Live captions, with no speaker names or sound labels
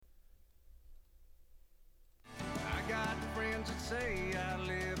friends that say I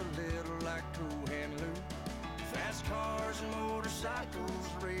live a little like Cool Hand Luke. Fast cars and motorcycles,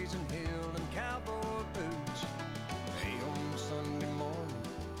 raising hell and cowboy boots. Hey, on Sunday morning,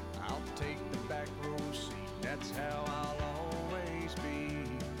 I'll take the back row seat. That's how I'll always be.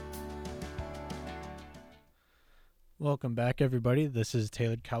 Welcome back, everybody. This is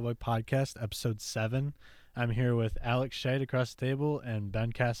Tailored Cowboy Podcast, Episode 7. I'm here with Alex Scheid across the table and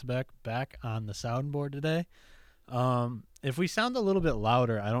Ben Kasabek back on the soundboard today. If we sound a little bit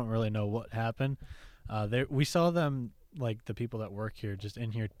louder, I don't really know what happened. We saw them, like the people that work here, just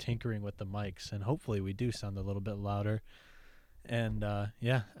in here tinkering with the mics, and hopefully we do sound a little bit louder. And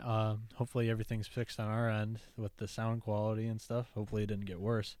hopefully everything's fixed on our end with the sound quality and stuff. Hopefully it didn't get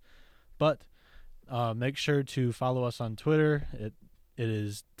worse. But make sure to follow us on Twitter. It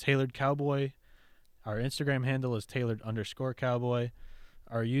is Tailored Cowboy. Our Instagram handle is Tailored_Cowboy.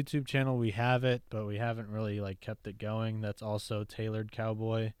 Our YouTube channel, we have it, but we haven't really kept it going. That's also Tailored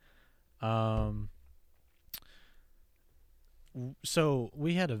Cowboy. So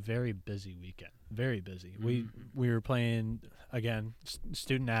we had a very busy weekend. Very busy. We were playing, again,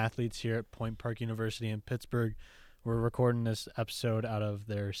 student athletes here at Point Park University in Pittsburgh. We're recording this episode out of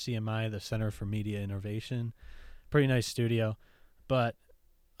their CMI, the Center for Media Innovation. Pretty nice studio. But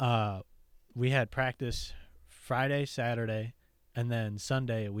we had practice Friday, Saturday, and then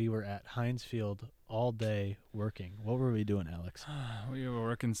Sunday we were at Heinz Field all day working. What were we doing, Alex? We were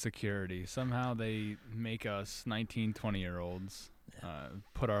working security. Somehow they make us 19, 20-year-olds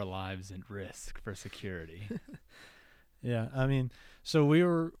put our lives at risk for security. Yeah, I mean, so we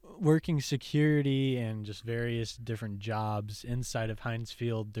were working security and just various different jobs inside of Heinz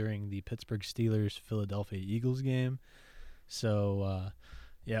Field during the Pittsburgh Steelers-Philadelphia Eagles game. So,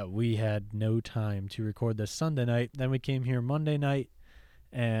 we had no time to record this Sunday night. Then we came here Monday night,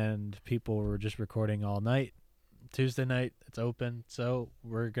 and people were just recording all night. Tuesday night, it's open, so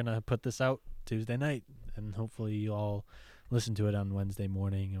we're going to put this out Tuesday night, and hopefully you all listen to it on Wednesday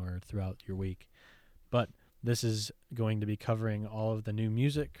morning or throughout your week. But this is going to be covering all of the new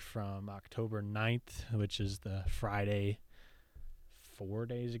music from October 9th, which is the Friday 4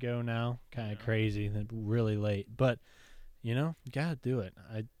 days ago now. Kind of crazy, really late. But, gotta do it.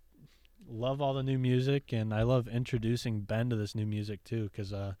 I love all the new music, and I love introducing Ben to this new music too,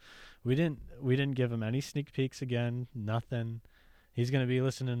 because we didn't give him any sneak peeks again, nothing. He's going to be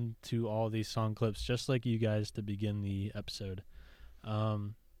listening to all these song clips just like you guys to begin the episode.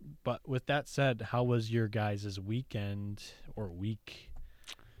 But with that said, how was your guys' weekend or week?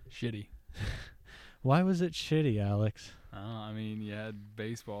 Shitty. Why was it shitty, Alex? I mean, you had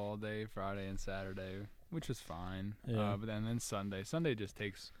baseball all day, Friday and Saturday, which was fine. Yeah. But then Sunday just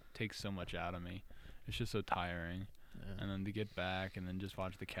takes so much out of me. It's just so tiring. Yeah. And then to get back and then just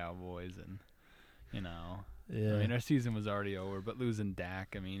watch the Cowboys and, Yeah. I mean, our season was already over, but losing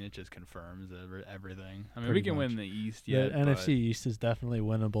Dak, I mean, it just confirms everything. I mean, Pretty we can much. win the East yet. The NFC East is definitely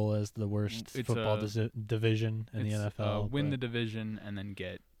winnable as the worst football division in the NFL. Win the division and then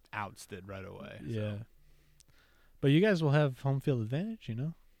get ousted right away. Yeah. So. But you guys will have home field advantage,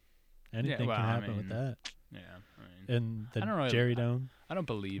 Anything can happen with that. Yeah. I mean, in the Jerry Dome. I don't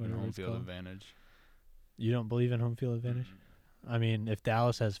believe in whatever home it's field called. advantage. You don't believe in home field advantage? I mean, if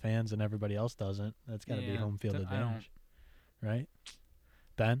Dallas has fans and everybody else doesn't, that's got to be home field advantage. Right?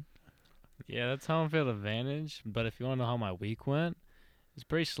 Ben? Yeah, that's home field advantage. But if you want to know how my week went, it was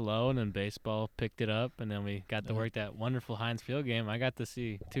pretty slow, and then baseball picked it up, and then we got to work that wonderful Heinz Field game. I got to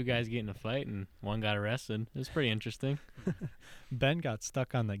see two guys get in a fight, and one got arrested. It was pretty interesting. Ben got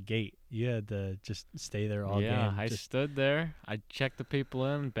stuck on the gate. You had to just stay there all game. Yeah, I stood there. I checked the people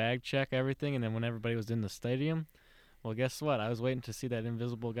in, bag check, everything, and then when everybody was in the stadium, well, guess what? I was waiting to see that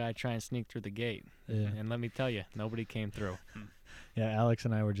invisible guy try and sneak through the gate. Yeah. And let me tell you, nobody came through. Yeah, Alex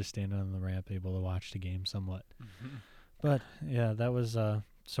and I were just standing on the ramp able to watch the game somewhat. But, yeah, that was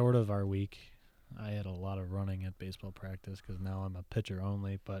sort of our week. I had a lot of running at baseball practice because now I'm a pitcher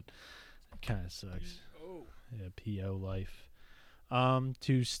only, but it kind of sucks. Yeah, PO life.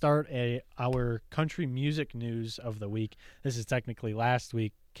 To start our country music news of the week, this is technically last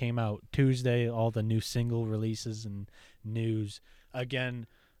week, came out Tuesday, all the new single releases and news. Again,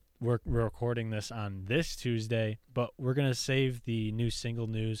 we're recording this on this Tuesday, but we're going to save the new single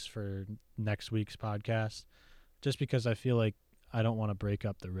news for next week's podcast just because I feel like I don't want to break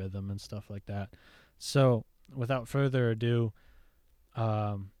up the rhythm and stuff like that. So without further ado,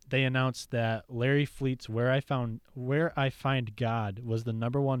 they announced that Larry Fleet's Where I Find God was the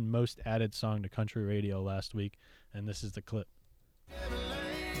 #1 most added song to country radio last week, and this is the clip.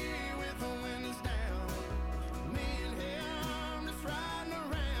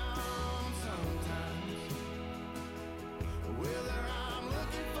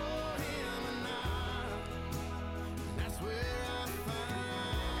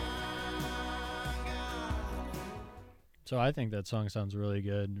 So I think that song sounds really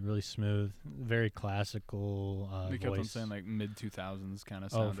good, really smooth, very classical They kept on voice. saying like mid 2000s kind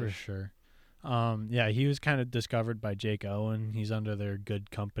of Oh, sound. for sure. Yeah, he was kind of discovered by Jake Owen. He's under their Good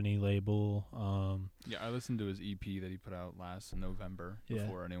Company label. Yeah, I listened to his EP that he put out last November Yeah.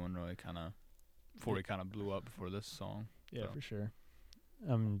 before anyone really before he kind of blew up before this song. Yeah, So. for sure.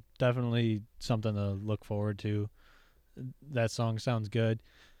 Definitely something to look forward to. That song sounds good.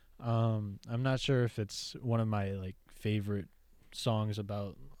 I'm not sure if it's one of my like favorite songs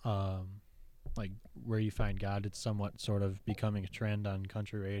about like where you find God. It's somewhat sort of becoming a trend on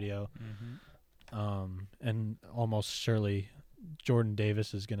country radio. Mm-hmm. And almost surely Jordan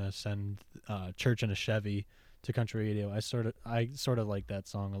Davis is gonna send Church in a Chevy to country radio. I sort of like that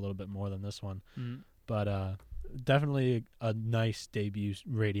song a little bit more than this one. Mm-hmm. But definitely a nice debut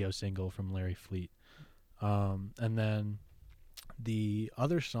radio single from Larry Fleet. And then the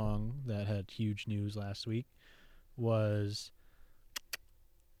other song that had huge news last week was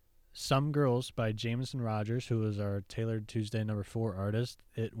Some Girls by Jameson Rogers, who was our Tailored Tuesday number 4 artist.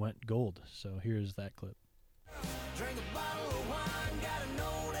 It went gold. So here's that clip. Drink a bottle of wine, got a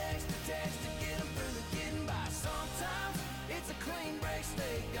note extra text to get 'em through the getting by. Sometimes it's a clean break,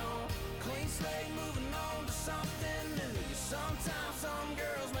 stay gone. Clean slate, moving on to something new. Sometimes some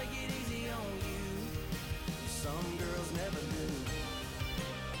girls make it easy on you. Some girls never do.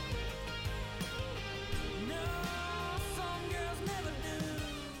 No, some girls never do.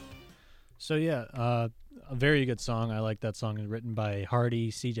 So yeah, a very good song. I like that song. It's written by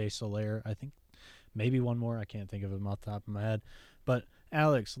Hardy, CJ Solaire. I think maybe one more. I can't think of them off the top of my head. But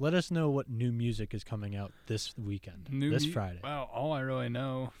Alex, let us know what new music is coming out this weekend, this Friday. Well, all I really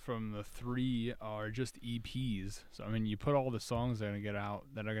know from the 3 are just EPs. So I mean, you put all the songs that are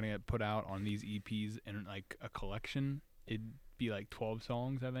gonna get put out on these EPs in like a collection. It'd be like 12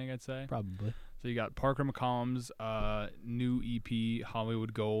 songs, I think I'd say. Probably. So you got Parker McCollum's new EP,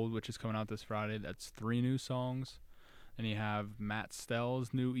 Hollywood Gold, which is coming out this Friday. That's 3 new songs. And you have Matt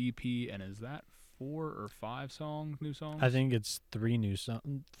Stell's new EP, and is that 4 or 5 new songs? I think it's 4 new songs.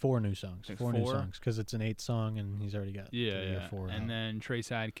 Think 4 new songs, because it's an 8 song, and he's already got 3 or 4. And out. then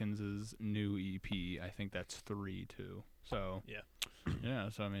Trace Adkins' new EP, I think that's 3 too. So yeah.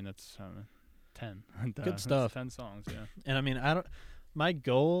 So I mean, that's 10. Good stuff. 10 songs. Yeah. And I mean, my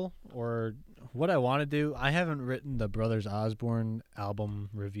goal or what I want to do, I haven't written the Brothers Osborne album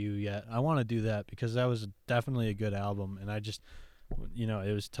review yet. I want to do that because that was definitely a good album, and I just,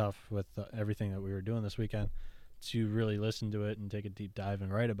 it was tough with everything that we were doing this weekend to really listen to it and take a deep dive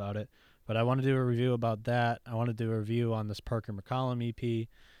and write about it. But I want to do a review about that. I want to do a review on this Parker McCollum EP,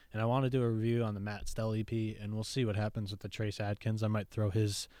 and I want to do a review on the Matt Stell EP, and we'll see what happens with the Trace Adkins. I might throw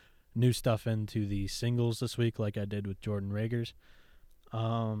his new stuff into the singles this week like I did with Jordan Rager's.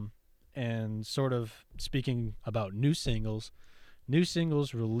 And sort of speaking about new singles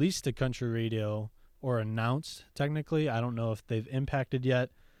released to country radio or announced technically. I don't know if they've impacted yet.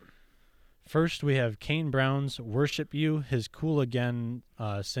 First, we have Kane Brown's Worship You. His Cool Again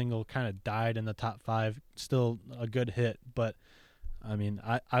single kind of died in the top 5. Still a good hit, but I mean,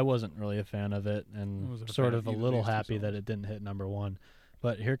 I wasn't really a fan of it, and sort of a little happy that it didn't hit number 1.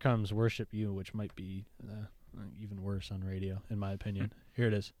 But here comes Worship You, which might be even worse on radio, in my opinion. Here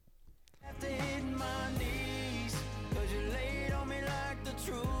it is. Have to hit my knees, 'cause you laid on me like the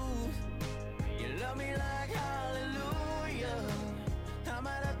truth. You love me like hallelujah. I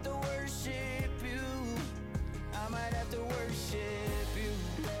might have to worship you. I might have to worship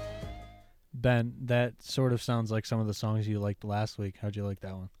you. Ben, that sort of sounds like some of the songs you liked last week. How'd you like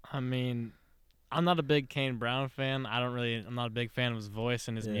that one? I mean, I'm not a big Kane Brown fan. I'm not a big fan of his voice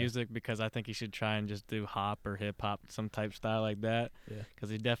and his music because I think he should try and just do hop or hip hop, some type style like that. Yeah. Because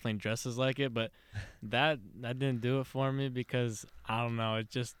he definitely dresses like it. But that didn't do it for me because I don't know. It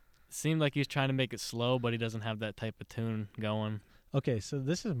just seemed like he was trying to make it slow, but he doesn't have that type of tune going. Okay, so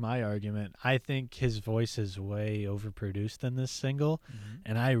this is my argument. I think his voice is way overproduced in this single,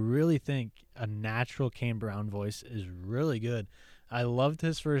 and I really think a natural Kane Brown voice is really good. I loved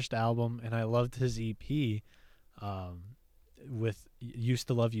his first album, and I loved his EP with Used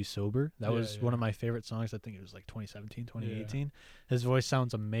to Love You Sober. That was one of my favorite songs. I think it was like 2017, 2018. Yeah. His voice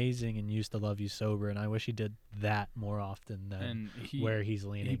sounds amazing in Used to Love You Sober, and I wish he did that more often than where he's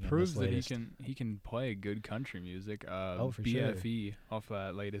leaning. He proves that he can play good country music. For BFE sure. off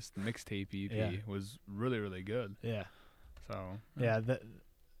that latest mixtape EP was really, really good. Yeah. So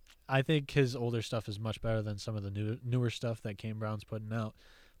I think his older stuff is much better than some of the newer stuff that Kane Brown's putting out.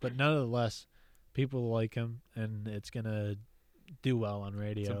 But nonetheless, people like him, and it's going to do well on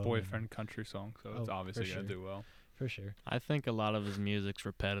radio. It's a boyfriend country song, so it's obviously going to do well. For sure. I think a lot of his music's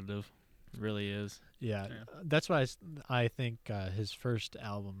repetitive. Really is. Yeah, Yeah. that's why I think his first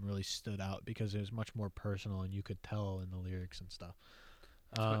album really stood out because it was much more personal and you could tell in the lyrics and stuff.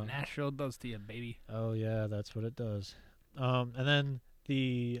 That's what Nashville does to you, baby. Oh yeah, that's what it does. And then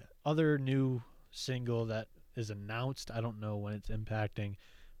the other new single that is announced, I don't know when it's impacting,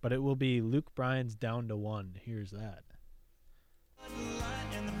 but it will be Luke Bryan's "Down to One." Here's that.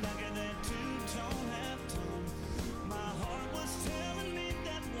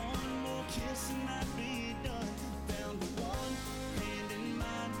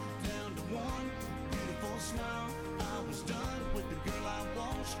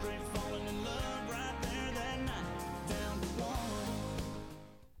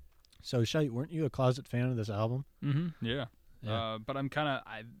 So, Shite, weren't you a closet fan of this album? Mm-hmm. Yeah. Yeah. But I'm kind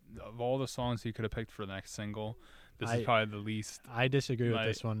of of all the songs he could have picked for the next single, this I- is probably the least. I disagree with Like-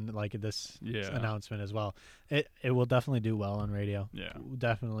 this one, like this Yeah. announcement as well. It will definitely do well on radio. Yeah.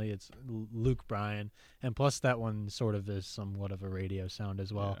 Definitely, it's Luke Bryan, and plus that one sort of is somewhat of a radio sound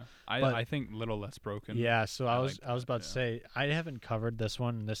as well. Yeah. but- I think Little Less Broken. Yeah, so I I was like that, about to yeah. say I haven't covered this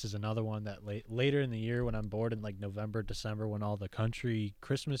one, and this is another one that later in the year when I'm bored in like November, December, when all the country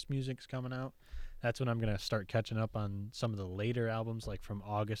Christmas music's coming out, that's when I'm gonna start catching up on some of the later albums like from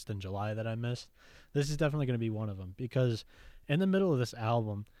August and July that I missed. This is definitely gonna be one of them because in the middle of this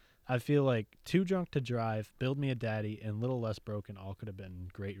album, I feel like Too Drunk to Drive, Build Me a Daddy, and Little Less Broken all could have been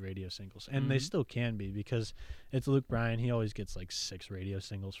great radio singles, and they Mhm. still can be because it's Luke Bryan. He always gets like 6 radio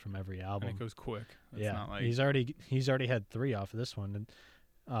singles from every And album. it goes quick. It's Yeah, not like he's already had 3 off of this one,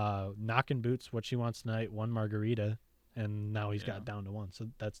 and Knockin' Boots, What She Wants Tonight, One Margarita, and now he's Yeah. got Down to One.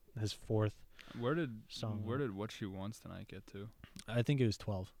 So that's his 4th where did song. What She Wants Tonight get to? I think it was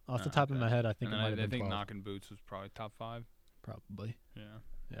 12 off the Oh, top of okay. my head. I think And it then might have I been think 12, Knockin' Boots was probably top 5. probably. Yeah.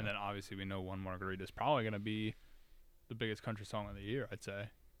 Yeah. And then obviously we know One Margarita is probably gonna be the biggest country song of the year. I'd say.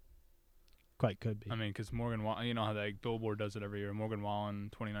 Quite could be. I mean, because Morgan Wallen, you know how like Billboard does it every year. Morgan Wallen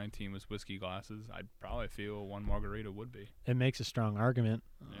 2019 was Whiskey Glasses. I'd probably feel One Margarita would be. It makes a strong argument.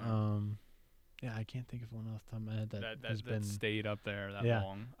 Yeah. Yeah, I can't think of one off the top of my head that, that has been stayed up there that Yeah.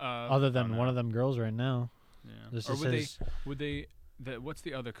 long. other than one of them girls right now. Yeah. This Or is would his, would they? What's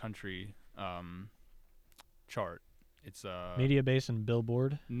the other country chart? It's Media Base and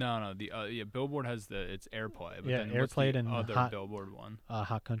Billboard, No, the Billboard has it's airplay. But Yeah, then what's Airplay the and other Hot- Billboard one.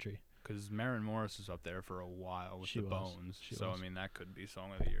 Hot Country. Because Maren Morris was up there for a while with She the was. Bones. She So was. I mean that could be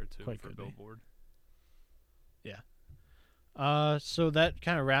song of the year too Quite for could be. Billboard. So that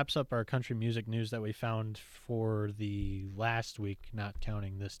kind of wraps up our country music news that we found for the last week, not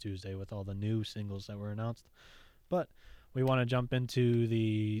counting this Tuesday with all the new singles that were announced. But we want to jump into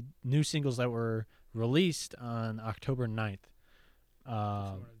the new singles that were released on October 9th.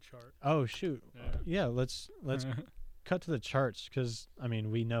 Oh shoot. Yeah, let's cut to the charts because I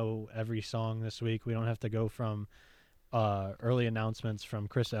mean we know every song this week. We don't have to go from early announcements from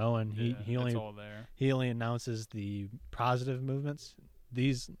Chris Owen. He it's only all there. he only announces the positive movements.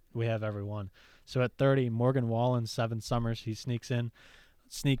 These we have every one. So at 30, Morgan Wallen, 7 Summers. He sneaks in.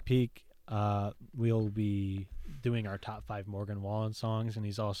 Sneak peek. We'll be doing our top 5 Morgan Wallen songs, and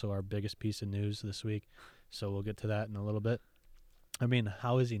he's also our biggest piece of news this week. So we'll get to that in a little bit. I mean,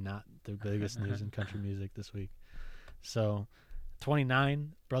 how is he not the biggest news in country music this week? So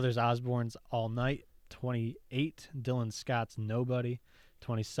 29, Brothers Osborne's All Night. 28, Dylan Scott's Nobody.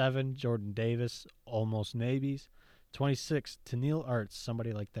 27, Jordan Davis, Almost Maybes. 26, Tennille Arts,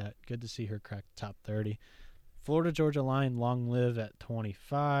 Somebody Like That. Good to see her crack top 30. Florida Georgia Line, Long Live at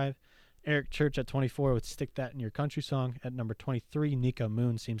 25. Eric Church at 24 with Stick That in Your Country Song. At number 23, Nika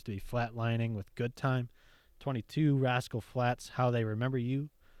Moon seems to be flatlining with Good Time. 22, Rascal Flatts, How They Remember You.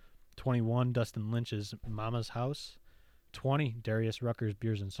 21, Dustin Lynch's Mama's House. 20, Darius Rucker's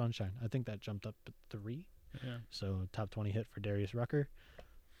Beers and Sunshine. I think that jumped up to 3. Yeah. So top 20 hit for Darius Rucker.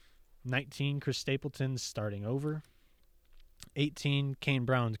 19, Chris Stapleton's Starting Over. 18, Kane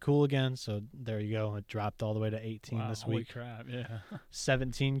Brown's Cool Again. So there you go. It dropped all the way to 18 Wow, this holy week. crap! Yeah.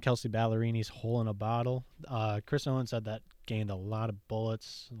 17, Kelsey Ballerini's Hole in a Bottle. Chris Owen said that gained a lot of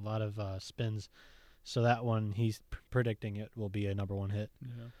bullets, a lot of spins. So that one, he's predicting it will be a number 1 hit.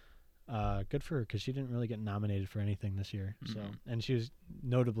 Yeah. Good for her because she didn't really get nominated for anything this year. So, Mhm. and she was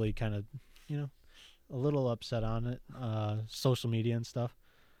notably kind of, a little upset on it, social media and stuff.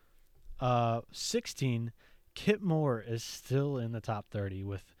 16, Kip Moore is still in the top 30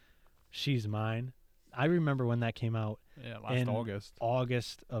 with She's Mine. I remember when that came out, Yeah. Last in August.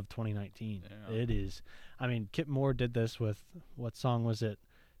 August of 2019. Yeah. It is. I mean, Kip Moore did this with, what song was it?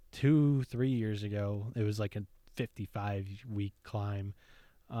 2-3 years ago. It was like a 55-week climb.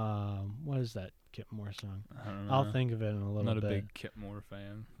 What is that Kip Moore song? I don't know. I'll think of it in a little I'm not bit. a big Kip Moore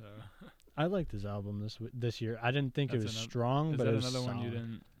fan. So. I liked his album this year. I didn't think it That's was another- strong, Is but that it was another one you solid.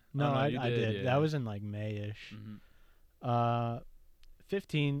 didn't? No, Oh, no, I you did. did, yeah. That was in like May-ish. Mhm.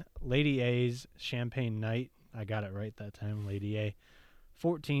 15, Lady A's Champagne Night. I got it right that time, Lady A.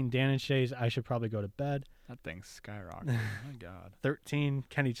 14, Dan and Shay's I Should Probably Go to Bed. That thing's skyrocketing. My God. 13,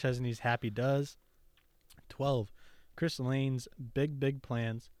 Kenny Chesney's Happy Does. 12, Chris Lane's Big Big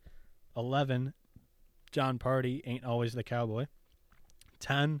Plans. 11, John Party Ain't Always the Cowboy.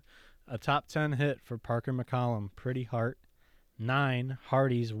 10, a top 10 hit for Parker McCollum, Pretty Heart. 9,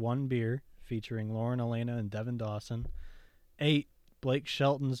 Hardy's One Beer, featuring Lauren Elena and Devin Dawson. 8, Blake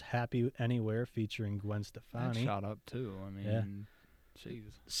Shelton's Happy Anywhere, featuring Gwen That Stefani. shot up too. I mean, Yeah.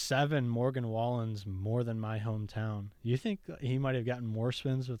 jeez. 7, Morgan Wallen's More Than My Hometown. You think he might have gotten more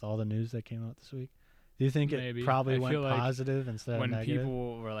spins with all the news that came out this week? Do you think Maybe. it probably I went feel like positive instead of When negative?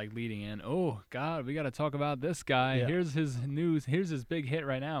 people were like leading in, oh God, we got to talk about this guy. Yeah. Here's his news. Here's his big hit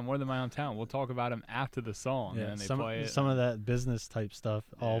right now. More Than My Hometown. We'll talk about him after the song. Yeah, And then they some play it. some of that business type stuff.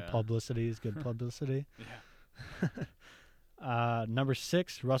 All Yeah. publicity is good publicity. Yeah. Number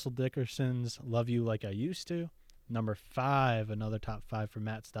 6, Russell Dickerson's Love You Like I Used to. Number 5, another top 5 for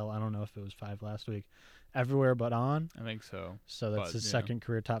Matt Stell. I don't know if it was 5 last week. Everywhere But On. I think so. So that's But, his yeah. second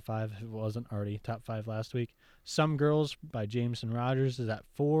career top 5. It wasn't already top 5 last week. Some Girls by Jameson Rogers is at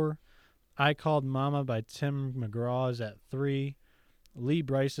 4. I Called Mama by Tim McGraw is at 3. Lee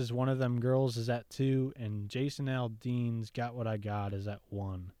Bryce's One of Them Girls is at 2. And Jason Aldean's Got What I Got is at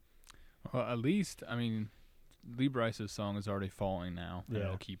 1. Well, at least, I mean, Lee Bryce's song is already falling now, and Yeah.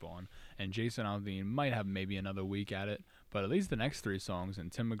 it'll keep on. And Jason Aldean might have maybe another week at it, but at least the next 3 songs,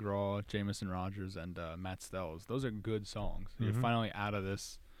 and Tim McGraw, Jameson Rogers, and Matt Stells, those are good songs. You're Mhm. finally out of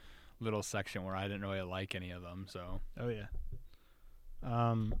this little section where I didn't really like any of them, so. Oh, yeah.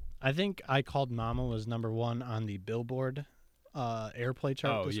 I think I Called Mama was number 1 on the Billboard airplay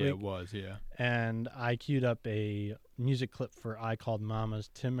chart this yeah, week. it was, yeah. And I queued up a music clip for I Called Mama's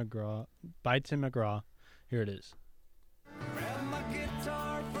by Tim McGraw. Here it is. Grab my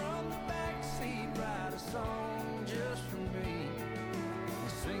guitar from the backseat, write a song just for me.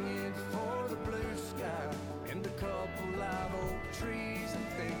 Sing it for the blue sky and a couple live oak trees and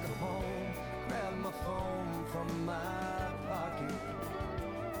think of home. Grab my phone from my pocket.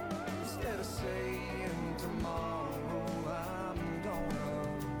 Instead of saying tomorrow I'm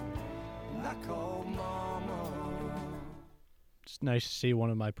gonna, I call mama. It's nice to see one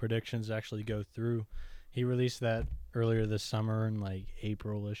of my predictions actually go through. He released that earlier this summer in like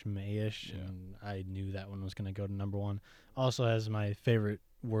April-ish, May-ish, Yeah. and I knew that one was going to go to number 1. Also has my favorite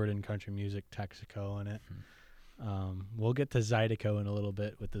word in country music, Texaco, in it. We'll get to Zydeco in a little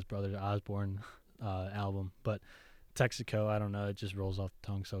bit with this Brothers Osborne album, but Texaco, I don't know, it just rolls off the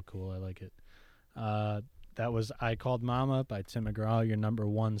tongue so cool. I like it. That was I Called Mama by Tim McGraw, your number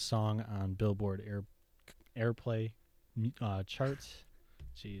 1 song on Billboard Airplay charts.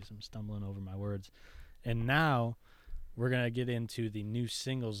 Jeez, I'm stumbling over my words. And now we're going to get into the new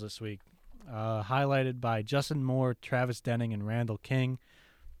singles this week, highlighted by Justin Moore, Travis Denning, and Randall King.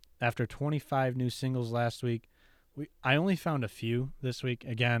 After 25 new singles last week, I only found a few this week.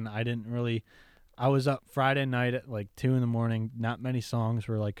 Again, I was up Friday night at like 2 in the morning. Not many songs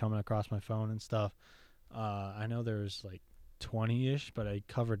were like coming across my phone and stuff. I know there's like 20-ish, but I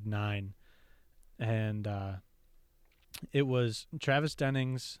covered 9. And it was Travis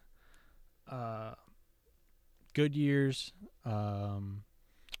Denning's Good Years,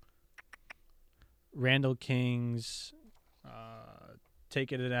 Randall King's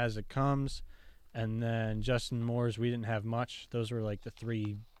Take It As It Comes, and then Justin Moore's We Didn't Have Much. Those were like the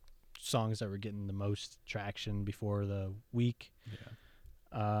 3 songs that were getting the most traction before the week.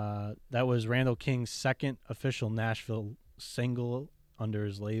 Yeah. That was Randall King's second official Nashville single under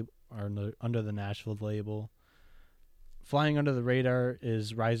his label, or under the Nashville label. Flying Under the Radar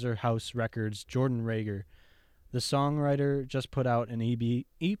is Riser House Records' Jordan Rager. The songwriter just put out an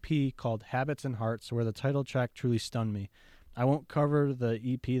EP called Habits and Hearts, where the title track truly stunned me. I won't cover the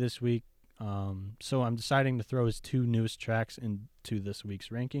EP this week, so I'm deciding to throw his 2 newest tracks into this week's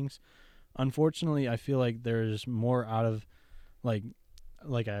rankings. Unfortunately, I feel like there's more out of, like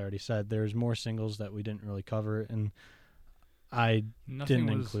I already said, there's more singles that we didn't really cover, and I didn't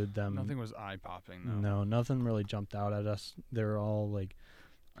include them. Nothing was eye-popping, though. No, nothing really jumped out at us. They're all like,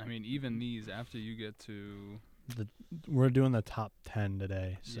 I mean, even these, after you get to... we're doing the top 10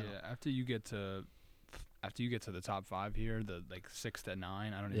 today. So. Yeah, after you get to the top 5 here, the like 6 to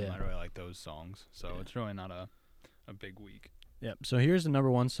 9, I don't even Yeah. really like those songs. So Yeah. it's really not a big week. Yep. So here's the number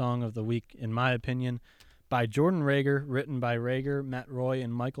 1 song of the week, in my opinion, by Jordan Rager, written by Rager, Matt Roy,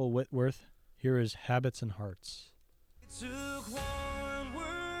 and Michael Whitworth. Here is Habits and Hearts. Took one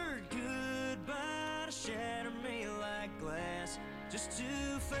word, good Just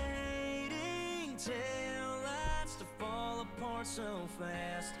two fading tail lights to fall apart so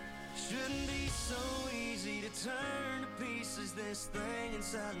fast. Shouldn't be so easy to turn to pieces, this thing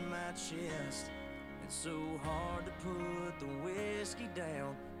inside my chest. It's so hard to put the whiskey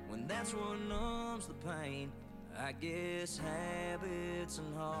down when that's what numbs the pain. I guess habits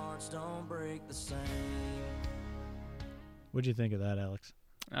and hearts don't break the same. What'd you think of that, Alex?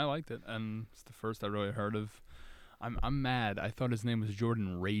 I liked it, and it's the first I really heard of. I'm mad. I thought his name was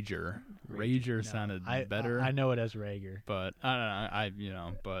Jordan Rager. Rager No, sounded I better. I know it as Rager. But I don't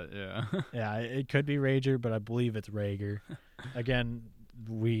know. But yeah. Yeah, it could be Rager, but I believe it's Rager. Again,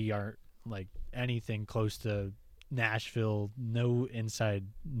 we aren't like anything close to Nashville, no inside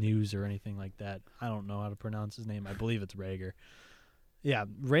news or anything like that. I don't know how to pronounce his name. I believe it's Rager. Yeah,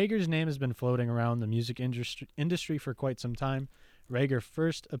 Rager's name has been floating around the music industry for quite some time. Rager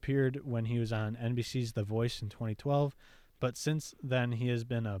first appeared when he was on NBC's The Voice in 2012, but since then he has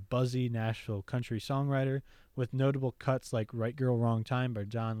been a buzzy Nashville country songwriter with notable cuts like Right Girl Wrong Time by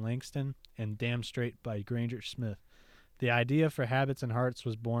John Langston and Damn Straight by Granger Smith. The idea for Habits and Hearts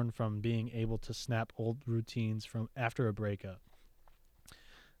was born from being able to snap old routines from after a breakup.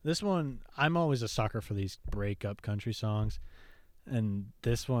 This one, I'm always a sucker for these breakup country songs, and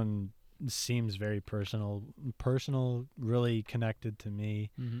this one seems very personal, really connected to me.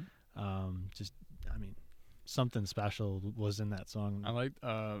 Something special was in that song. I liked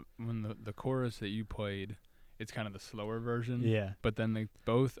when the chorus that you played. It's kind of the slower version. Yeah. But then they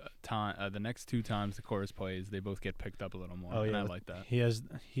both the next two times the chorus plays, they both get picked up a little more. Oh, and yeah, I like that. He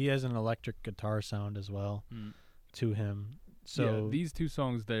has an electric guitar sound as well to him. So yeah, these two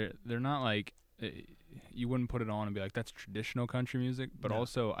songs, they're not like you wouldn't put it on and be like, that's traditional country music. But No.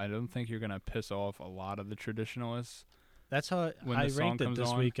 also, I don't think you're gonna piss off a lot of the traditionalists. that's how when I the song ranked it comes this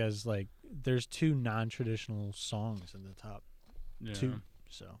on. week as like there's two non-traditional songs in the top Yeah. two.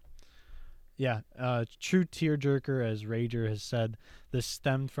 So, yeah, true tearjerker, as Rager has said. This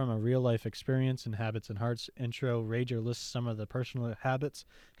stemmed from a real-life experience in Habits and Hearts intro. Rager lists some of the personal habits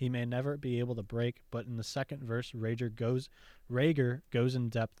he may never be able to break, but in the second verse, Rager goes in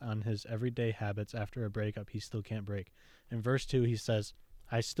depth on his everyday habits after a breakup he still can't break. In verse 2, he says,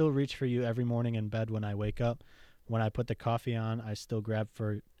 I still reach for you every morning in bed when I wake up. When I put the coffee on, I still grab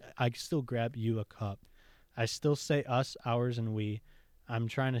you a cup. I still say us, ours, and we. I'm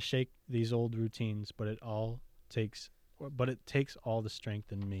trying to shake these old routines, but it takes all the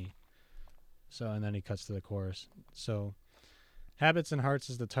strength in me. So, and then he cuts to the chorus. So, Habits and Hearts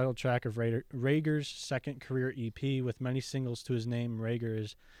is the title track of Rager's second career EP. With many singles to his name, Rager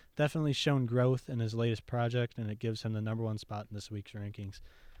has definitely shown growth in his latest project, and it gives him the #1 spot in this week's rankings.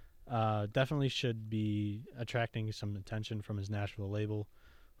 Definitely should be attracting some attention from his Nashville label.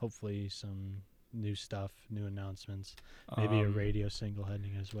 Hopefully some new stuff, new announcements, maybe a radio single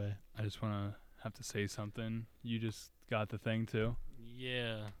heading his way. I just have to say something. You just got the thing too.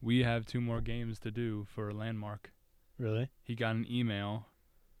 Yeah. We have 2 more games to do for Landmark. Really? He got an email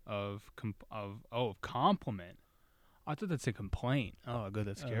of compliment. I thought that said complaint. Oh, good,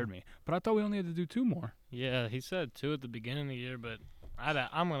 that scared me. But I thought we only had to do 2 more. Yeah, he said 2 at the beginning of the year, but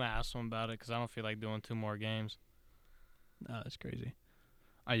I'm going to ask him about it because I don't feel like doing 2 more games. No, that's crazy.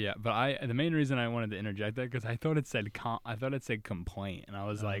 Yeah, but the main reason I wanted to interject that because I thought it said complaint, and I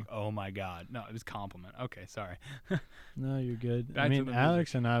was like, oh my god, no, it was compliment. Okay, sorry. No, you're good. Back I to mean, the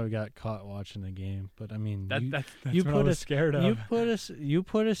Alex and I got caught watching the game, but I mean, That's you what put I was us- scared of. you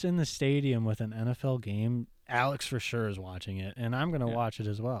put us in the stadium with an NFL game. Alex for sure is watching it, and I'm gonna Yeah. watch it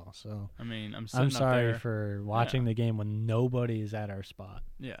as well. So I mean, I'm sitting I'm up sorry there. for watching the game when nobody is at our spot.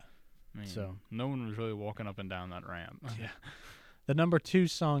 Yeah. I mean, So- no one was really walking up and down that ramp. Yeah. The #2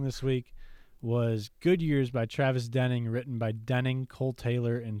 song this week was Good Years by Travis Denning, written by Denning, Cole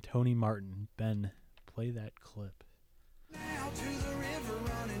Taylor, and Tony Martin. Ben, play that clip. Now to the river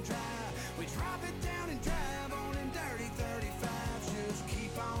running dry. We drop it down and drive on in dirty 35s. Just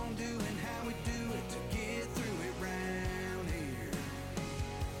keep on doing how we do it to get through it round here.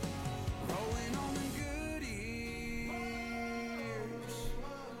 Rolling on the good years.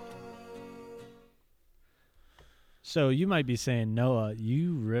 So you might be saying, Noah,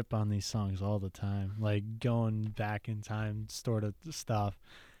 you rip on these songs all the time, like going back in time sort of stuff.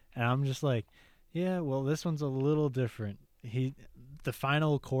 And I'm just like, yeah, well, this one's a little different. The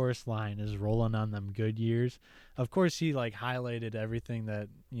final chorus line is rolling on them good years. Of course, he like highlighted everything that,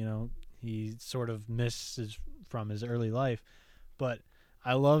 he sort of misses from his early life. But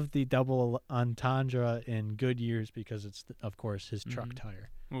I love the double entendre in Good Years because it's, of course, his truck Mhm. tire.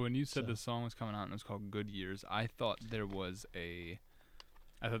 Well, when you said So- the song was coming out and it was called Good Years, I thought there was a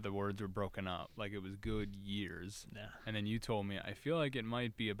I thought the words were broken up, like it was good years. Yeah. And then you told me, I feel like it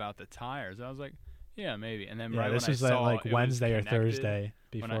might be about the tires. I was like, yeah, maybe. And then Yeah, right this when is I that saw like it was Wednesday or connected, Thursday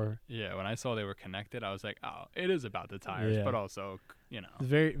when before. when I saw they were connected, I was like, oh, it is about the tires, Yeah. but also, you know.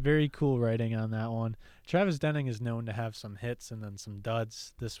 Very, very cool writing on that one. Travis Denning is known to have some hits and then some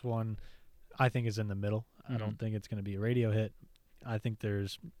duds. This one, I think, is in the middle. I don't think it's going to be a radio hit. I think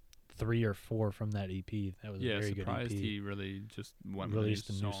there's 3 or 4 from that EP. That was a very good EP. Surprised he really just Released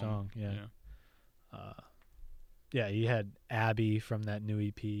a new song. Yeah, he had Abby from that new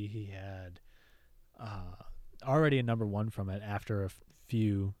EP. He had already a number 1 from it after a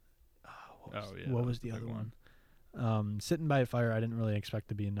few. What was the other one? Sitting by a Fire. I didn't really expect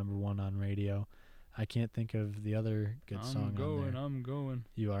to be a number 1 on radio. I can't think of the other good song on there. I'm going.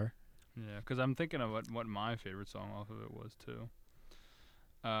 You are? Yeah, because I'm thinking of what my favorite song off of it was too.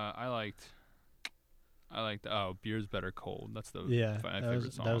 I liked Beer's Better Cold. That's my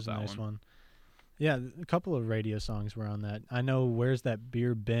favorite song. That was off a that nice one. Yeah, a couple of radio songs were on that. I know Where's That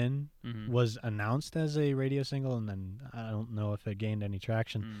Beer Been was announced as a radio single, and then I don't know if it gained any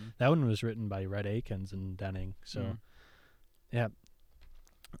traction. That one was written by Red Akins and Denning. So, yeah.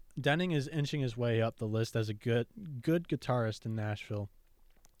 Denning is inching his way up the list as a good guitarist in Nashville,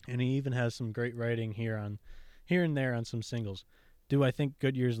 and he even has some great writing here and there on some singles. Do I think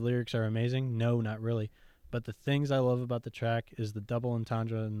Goodyear's lyrics are amazing? No, not really. But the things I love about the track is the double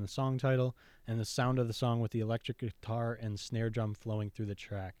entendre in the song title and the sound of the song with the electric guitar and snare drum flowing through the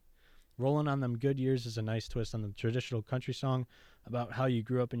track. Rollin' on Them Good Years is a nice twist on the traditional country song about how you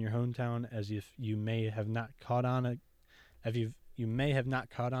grew up in your hometown, as if you may have not caught on it. You may have not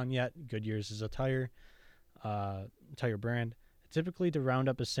caught on yet. Goodyear's is a tire brand. Typically, to round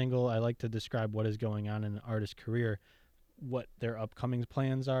up a single, I like to describe what is going on in an artist's career, what their upcoming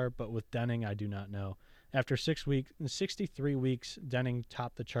plans are, but with Denning, I do not know. After 63 weeks, Denning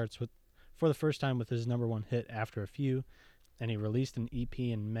topped the charts for the first time with his number 1 hit After a Few, and he released an EP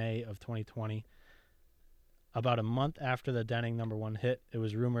in May of 2020. About a month after the Denning number 1 hit, it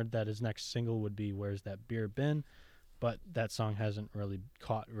was rumored that his next single would be Where's That Beer Been, but that song hasn't really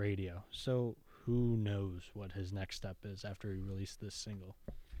caught radio. So who knows what his next step is after he released this single.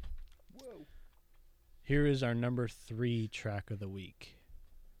 Whoa. Here is our number 3 track of the week.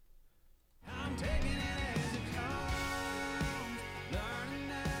 I'm taking it as it comes,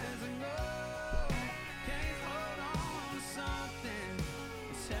 learning as I go. Can't hold on to something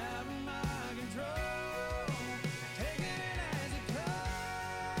that's out of my control. Taking it as it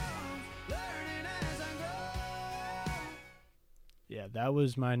comes, learning as I go. Yeah, that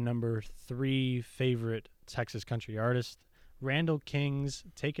was my number 3 favorite Texas country artist. Randall King's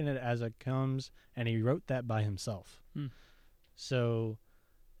Taking It As It Comes, and he wrote that by himself. So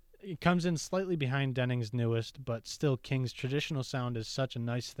it comes in slightly behind Denning's newest, but still King's traditional sound is such a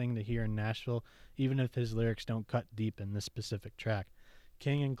nice thing to hear in Nashville, even if his lyrics don't cut deep in this specific track.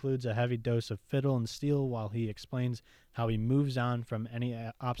 King includes a heavy dose of fiddle and steel while he explains how he moves on from any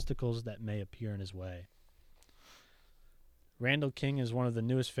obstacles that may appear in his way. Randall King is one of the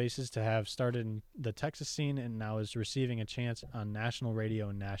newest faces to have started in the Texas scene and now is receiving a chance on national radio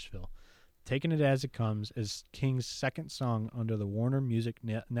in Nashville. Taking It As It Comes is King's second song under the Warner Music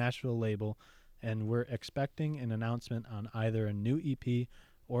Nashville label, and we're expecting an announcement on either a new EP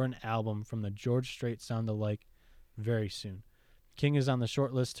or an album from the George Strait Sound Alike very soon. King is on the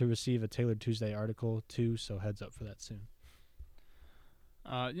short list to receive a Tailored Tuesday article too, so heads up for that soon.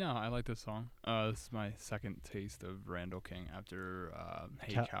 Yeah, I like this song. This is my second taste of Randall King after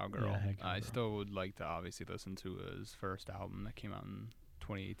Hey Cowgirl. Yeah, Hey Cowgirl. I still would like to obviously listen to his first album that came out in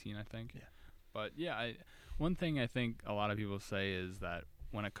 2018, I think. Yeah. But yeah, one thing I think a lot of people say is that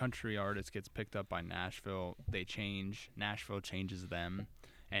when a country artist gets picked up by Nashville, they change. Nashville changes them,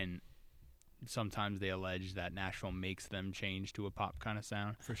 and sometimes they allege that Nashville makes them change to a pop kind of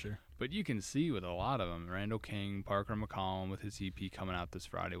sound. For sure. But you can see with a lot of them, Randall King, Parker McCollum with his EP coming out this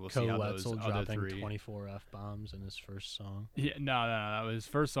Friday. We'll see how those Wetzel other dropping 3. 24 F-bombs in his first song. Yeah, no. That was his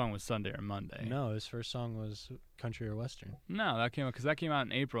first song was Sunday or Monday. No, his first song was Country or Western. No, that came out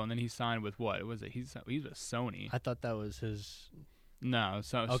in April, and then he signed with what? Was it? He's with Sony. I thought that was his. No,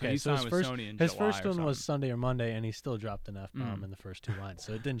 so Okay, he so signed his with first Sony in his July first or one was something. Sunday or Monday, and he still dropped an F-bomb in the first 2 lines,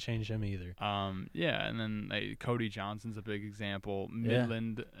 so it didn't change him either. Yeah, and then Cody Johnson's a big example. Yeah.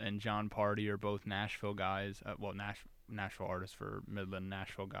 Midland and John Party are both Nashville guys. Nashville artists for Midland,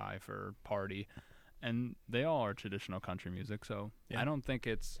 Nashville guy for Party, and they all are traditional country music. So Yeah. I don't think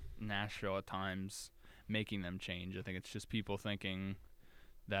it's Nashville at times making them change. I think it's just people thinking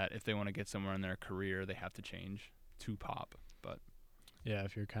that if they want to get somewhere in their career, they have to change to pop. But Yeah,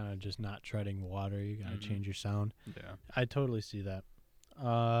 if you're kind of just not treading water, you got to Mhm. change your sound. yeah, I totally see that.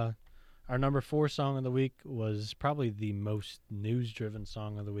 Our number 4 song of the week was probably the most news-driven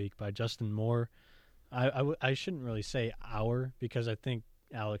song of the week by Justin Moore. I shouldn't really say our, because I think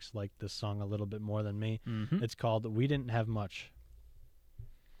Alex liked this song a little bit more than me. Mm-hmm. It's called We Didn't Have Much.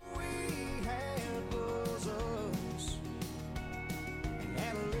 We had bosoms and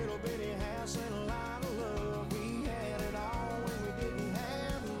had a little bitty house and a lot of love. We had it all when we didn't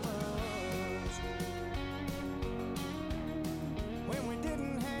have much. When we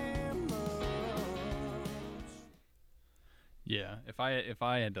didn't have much. Yeah, if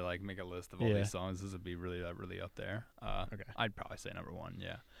I had to like make a list of all Yeah. these songs, this would be really up there. Okay. I'd probably say number 1.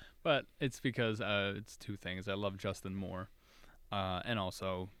 Yeah, but it's because it's 2 things. I love Justin Moore, and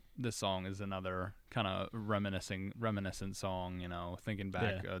also this song is another kind of reminiscent song. You know, thinking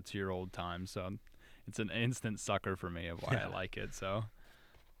back to your old times. So it's an instant sucker for me of why I like it. So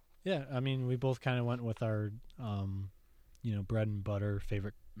Yeah, I mean, we both kind of went with our, bread and butter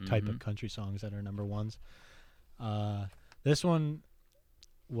favorite type of country songs that are number 1s. This one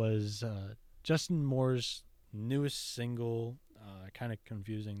was Justin Moore's newest single. Kind of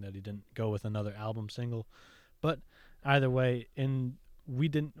confusing that he didn't go with another album single, but either way, we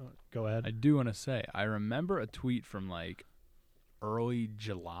didn't go ahead. I do want to say I remember a tweet from like early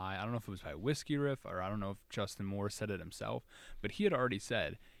July. I don't know if it was by Whiskey Riff or I don't know if Justin Moore said it himself, but he had already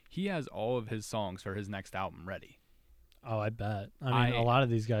said he has all of his songs for his next album ready. Oh, I bet. I mean, a lot of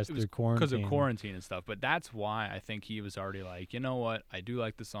these guys through quarantine. Because of quarantine and stuff. But that's why I think he was already like, you know what? I do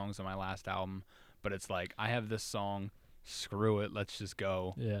like the songs on my last album, but it's like, I have this song. Screw it. Let's just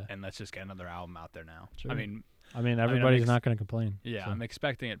go. Yeah. And let's just get another album out there now. Sure. I mean, everybody's not going to complain. yeah, so. I'm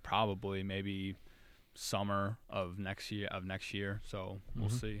expecting it probably maybe summer of next year. So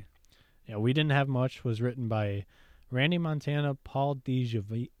we'll see. Yeah, We Didn't Have Much was written by Randy Montana, Paul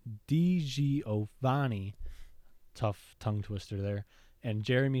DiGiovanni, tough tongue twister there, and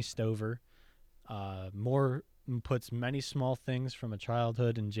Jeremy Stover. Moore puts many small things from a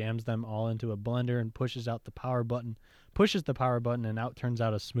childhood and jams them all into a blender and pushes the power button, and out turns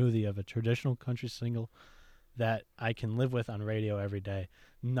out a smoothie of a traditional country single that I can live with on radio every day.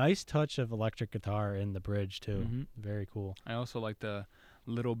 Nice touch of electric guitar in the bridge too. Mhm. Very cool. I also like the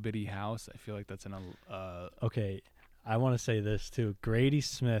Little Bitty House. I feel like that's in Okay, I want to say this too. Grady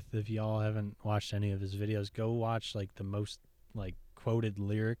Smith, if y'all haven't watched any of his videos, go watch like the most like quoted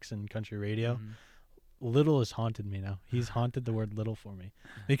lyrics in country radio. Mhm. Little has haunted me now. He's haunted the word little for me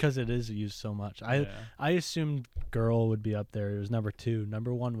because it is used so much. I assumed girl would be up there. It was number 2.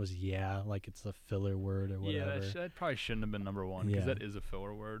 Number 1 was like it's a filler word or whatever. Yeah, that probably shouldn't have been number 1 because Yeah. that is a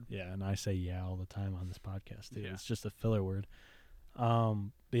filler word. Yeah, and I say all the time on this podcast too. Yeah. It's just a filler word.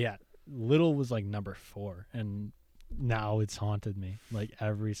 But yeah, little was like number 4, and now it's haunted me. Like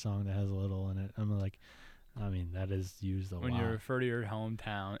every song that has a little in it, I'm like, I mean, that is used a lot. When you refer to your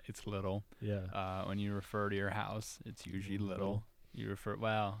hometown, it's little. Yeah. When you refer to your house, it's usually little. You refer.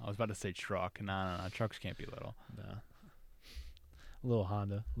 Well, I was about to say truck. No. Trucks can't be little. Nah. Little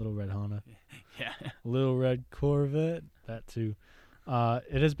Honda, little red Honda. Yeah. Little red Corvette, that too.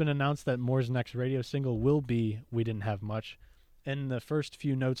 It has been announced that Moore's next radio single will be We Didn't Have Much. In the first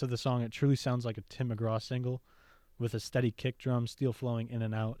few notes of the song, it truly sounds like a Tim McGraw single with a steady kick drum, steel flowing in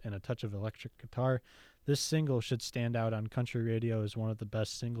and out, and a touch of electric guitar. This single should stand out on country radio as one of the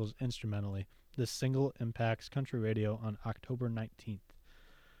best singles instrumentally. This single impacts country radio on October 19th.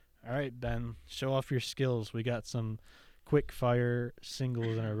 All right, Ben, show off your skills. We got some quick fire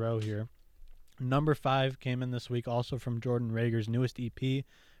singles in a row here. Number 5 came in this week, also from Jordan Rager's newest EP,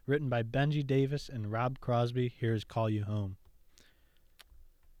 written by Benji Davis and Rob Crosby. Here's Call You Home.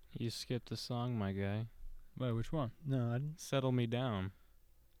 You skipped a song, my guy. Wait, which one? No, I didn't. Settle Me Down.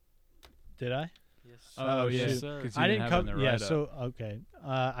 Did I? Yes. Oh, yeah. shoot. sir. 'Cause you I didn't didn't have it in cover. the Yeah, write-up. so okay.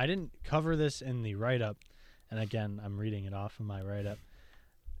 I didn't cover this in the write-up, and again, I'm reading it off of my write-up.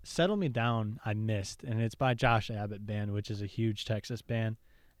 Settle Me Down, I missed, and it's by Josh Abbott Band, which is a huge Texas band,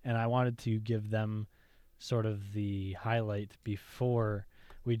 and I wanted to give them sort of the highlight before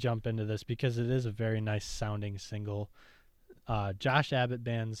we jump into this because it is a very nice sounding single. Josh Abbott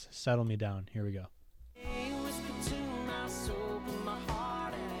Band's Settle Me Down. Here we go. Hey, whisper to my soul, but my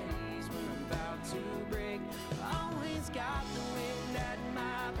heart at ease when I'm about to break. Always got the wind at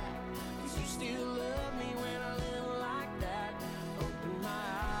my back, 'cause you still love me when I live like that. Open my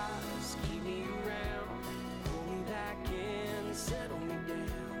eyes, keep me around, pull me back in, settle me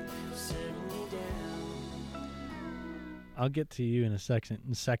down, settle me down. I'll get to you in a second.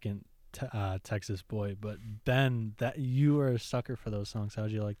 Texas boy, but Ben, that you are a sucker for those songs.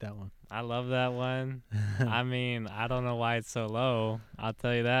 How'd you like that one? I love that one. I mean, I don't know why it's so low. I'll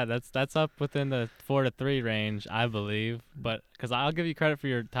tell you that. That's up within the 4 to 3 range, I believe. But because I'll give you credit for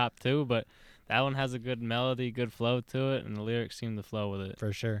your top 2, but that one has a good melody, good flow to it, and the lyrics seem to flow with it.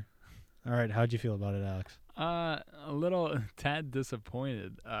 For sure. All right, how'd you feel about it, Alex? A little tad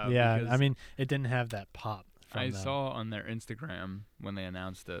disappointed. Yeah, because I mean, it didn't have that pop. I From them. saw on their Instagram when they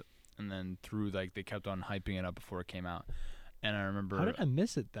announced it, and then they kept on hyping it up before it came out. And I remember. How did I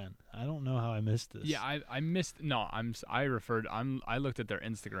miss it then? I don't know how I missed this. Yeah, I missed. No, I looked at their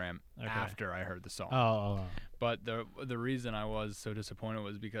Instagram Okay. after I heard the song. Oh. But the reason I was so disappointed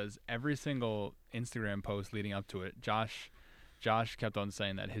was because every single Instagram post leading up to it, Josh kept on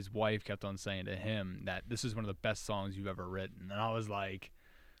saying that his wife kept on saying to him that this is one of the best songs you've ever written, and I was like,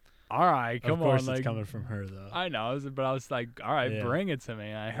 all right, come Of course, on, it's like, coming from her though. I know, but I was like, all right, Yeah. bring it to me.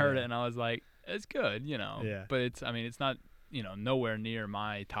 And I heard Yeah. it, and I was like, it's good, Yeah. But it's not, nowhere near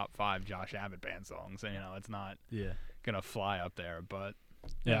my top 5 Josh Abbott band songs. And, it's not Yeah. gonna fly up there. But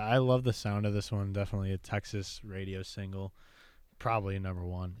Yeah, I love the sound of this one. Definitely a Texas radio single. Probably number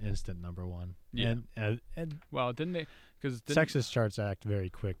 1, instant number 1. Yeah. And well, didn't they? Because Texas charts act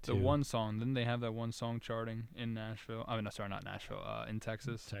very quick too. the one song, didn't they have that one song charting in Nashville? I mean, no, sorry, not Nashville. In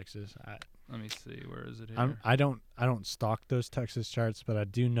Texas. Texas. Let me see, where is it here? I don't stalk those Texas charts, but I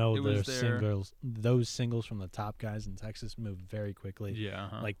do know It was their their- singles. Those singles from the top guys in Texas move very quickly. Yeah,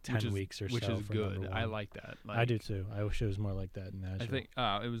 like which 10 is- weeks or which so is for good. number I one. like that. I do too. I wish it was more like that in Nashville. I think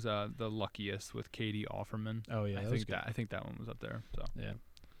it was the Luckiest with Katie Offerman. Oh yeah, I was think good. I think that one was up there. So Yeah.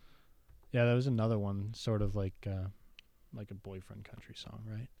 Yeah, that was another one, sort of like a boyfriend country song,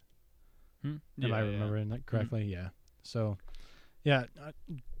 right? Am I remembering that correctly? Yeah. So, yeah,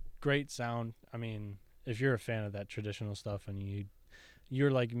 great sound. I mean, if you're a fan of that traditional stuff and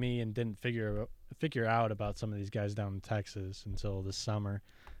you're like me and didn't figure out about some of these guys down in Texas until this summer,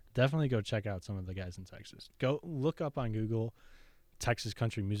 definitely go check out some of the guys in Texas. Go look up on Google Texas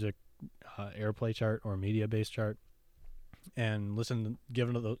country music airplay chart or media base chart and listen.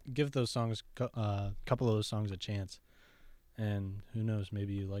 Give those songs couple of those songs a chance. And who knows,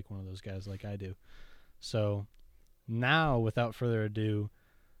 maybe you like one of those guys like I do. So now, without further ado,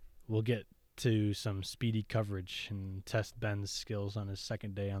 we'll get to some speedy coverage and test Ben's skills on his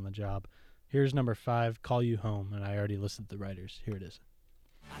second day on the job. Here's number 5, Call You Home, and I already listed the writers. Here it is.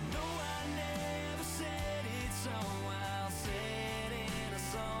 I know I never said it, so I'll say it in a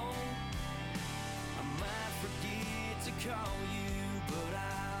song. I might forget to call you, but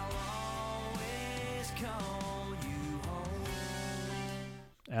I'll always call you home.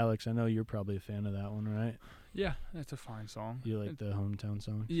 Alex, I know you're probably a fan of that one, right? yeah, it's a fine song. You like the hometown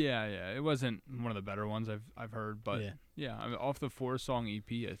song? Yeah. It wasn't one of the better ones I've heard, but Yeah. yeah, I mean, off the 4-song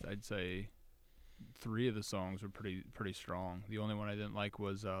EP, I'd say 3 of the songs were pretty strong. The only one I didn't like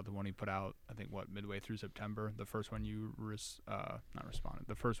was the one he put out, I think, midway through September. The first one you not responded.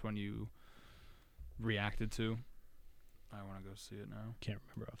 The first one you reacted to. I want to go see it now. Can't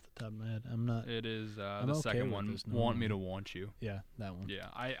remember off the top of my head. I'm not. It is I'm the okay second with one, this Want Me to normally. Want You. Yeah, that one. Yeah,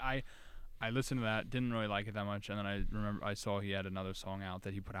 I listened to that, didn't really like it that much, and then I remember I saw he had another song out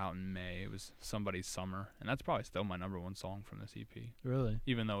that he put out in May. It was Somebody's Summer, and that's probably still my number 1 song from this EP, Really?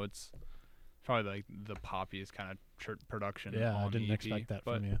 even though it's probably like the poppiest kind of production. Yeah, I on didn't the EP, expect that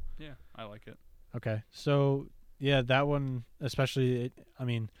but from you. yeah, I like it. Okay, so yeah, that one especially.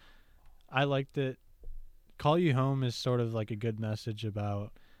 I liked it. Call You Home is sort of like a good message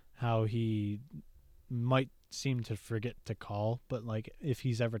about how he might seem to forget to call, but like if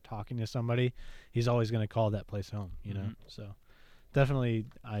he's ever talking to somebody, he's always going to call that place home, you know? Mhm. So definitely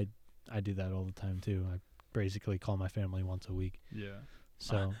I do that all the time too. I basically call my family once a week. Yeah,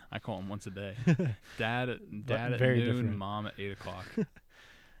 So I call him once a day. Dad at very noon, different. Mom at 8:00.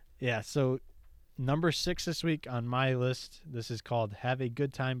 yeah, so number 6 this week on my list, this is called Have a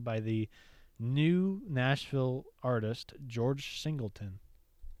Good Time by the new Nashville artist George Singleton.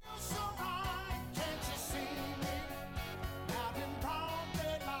 So high, can't you see me? I've been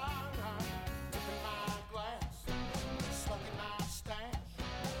probably lying, tipping my glass, smoking my stash,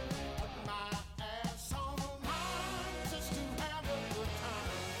 putting my ass on mine just to have a good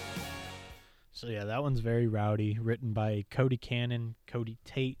time. So yeah, that one's very rowdy, written by Cody Cannon, Cody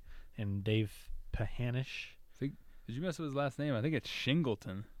Tate, and Dave Pahanish. Did you mess with his last name? I think it's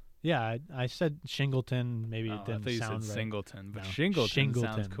Shingleton. Yeah, I said Shingleton. Maybe Oh, it I didn't thought you sound said right. Singleton, but No, Shingleton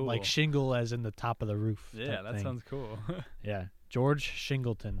sounds cool. like shingle as in the top of the roof. yeah, type that thing. sounds cool. Yeah, George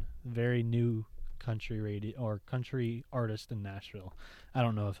Shingleton, very new country radio or country artist in Nashville. I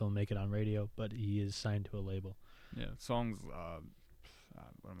don't know if he'll make it on radio, but he is signed to a label. Yeah, songs.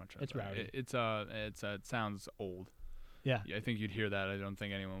 what am I trying It's to say? rowdy. It sounds old. Yeah. I think you'd hear that. I don't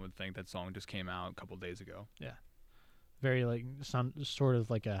think anyone would think that song just came out a couple days ago. Very like sort of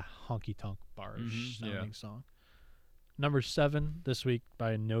like a honky tonk barish Mhm, yeah. sounding song. Number 7 this week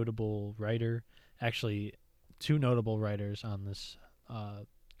by a notable writer. Actually, 2 notable writers on this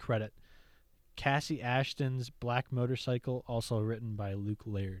credit. Cassie Ashton's Black Motorcycle, also written by Luke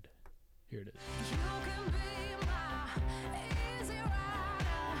Laird. Here it is. You can be my easy rider.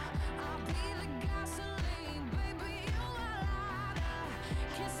 I'll be the gasoline, baby, you a lighter.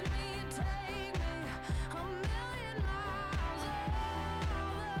 Kiss me and take me a million miles away.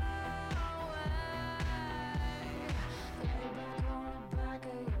 Lay back on the back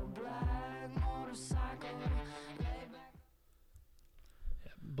of your black motorcycle. Lay back.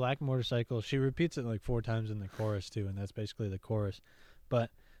 Black Motorcycle. She repeats it like 4 times in the chorus too, and that's basically the chorus. But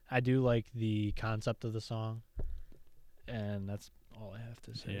I do like the concept of the song, and that's all I have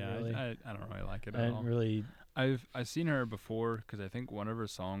to say. Yeah, really. I don't really like it I at didn't all. really. I've seen her before because I think one of her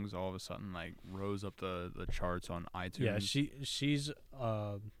songs all of a sudden like rose up the charts on iTunes. Yeah, she's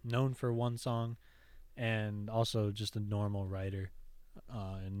known for one song, and also just a normal writer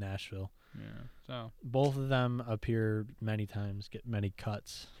in Nashville. Yeah. So Both of them appear many times, get many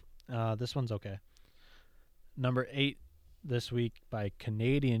cuts. This one's okay. Number 8 this week by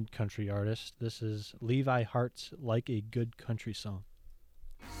Canadian country artist. This is Levi Hart's Like a Good Country Song.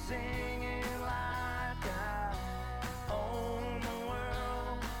 Singing like I own the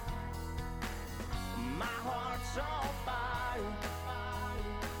world. My heart's on fire.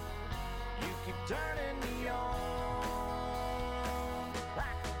 You keep turning me on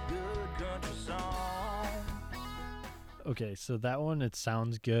like a good country song. Okay, so that one, it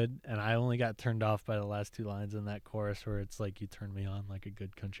sounds good, and I only got turned off by the last 2 lines in that chorus where it's like, you turn me on like a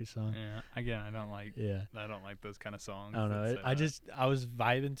good country song. yeah, again, I don't like those kind of songs. I don't know. that say that. I was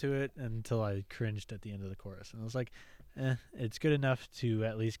vibing to it until I cringed at the end of the chorus, and I was like, it's good enough to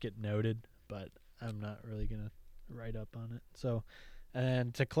at least get noted, but I'm not really gonna write up on it. So,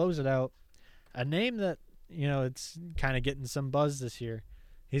 and to close it out, a name that it's kind of getting some buzz this year.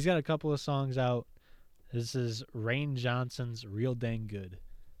 He's got a couple of songs out. This is Rain Johnson's Real Dang Good.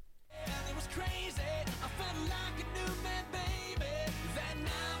 It was crazy. I felt like a new man, baby. Then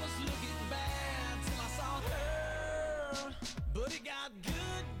I was looking bad till I saw her. But it got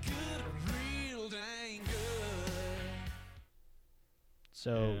good, real dang good.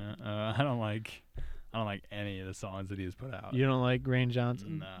 So Yeah, I don't like any of the songs that he's put out. you don't like Rain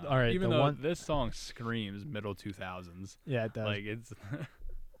Johnson? No. All right, Even the though one, this song screams middle 2000s. yeah, it does. Like it's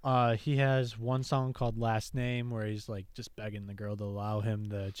He has one song called Last Name where he's like just begging the girl to allow him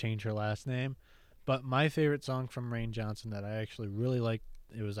to change her last name. But my favorite song from Rain Johnson that I actually really liked,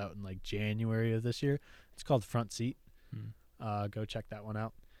 it was out in like January of this year. It's called Front Seat. Go check that one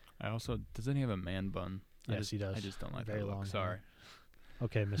out. I also doesn't he have a man bun? Yes, he does. I just don't like Very that look. long Sorry.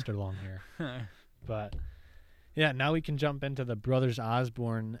 Okay, Mr. Longhair. But yeah, now we can jump into the Brothers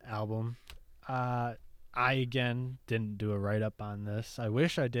Osborne album. I again didn't do a write up on this. I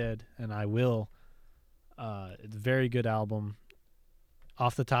wish I did, and I will. It's a very good album.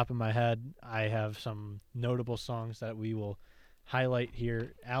 Off the top of my head, I have some notable songs that we will highlight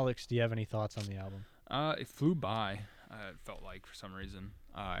here. Alex, do you have any thoughts on the album? It flew by. It felt like for some reason.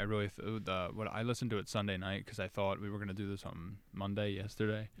 I really I listened to it Sunday night because I thought we were gonna do this on Monday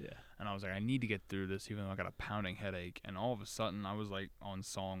yesterday. Yeah. And I was like, I need to get through this, even though I got a pounding headache. And all of a sudden, I was like on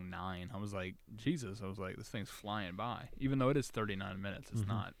song 9. I was like, Jesus! I was like, this thing's flying by. Even though it is 39 minutes, it's Mhm.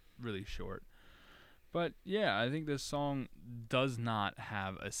 not really short. But yeah, I think this song does not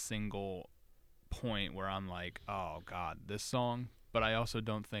have a single point where I'm like, oh God, this song. But I also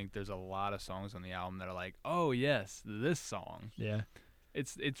don't think there's a lot of songs on the album that are like, oh yes, this song. Yeah.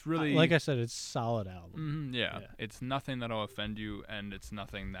 It's really Like I said, it's a solid album. yeah. Yeah. It's nothing that'll offend you, and it's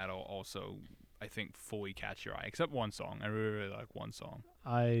nothing that'll also, I think, fully catch your eye. Except one song. I really, really like one song.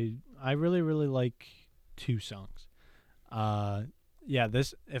 I really, really like 2 songs. Yeah,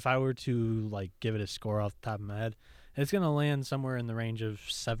 this, if I were to like give it a score off the top of my head, it's gonna land somewhere in the range of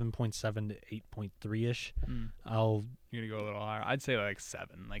 7.7 to 8.3 ish. I'll You're gonna go a little higher. I'd say like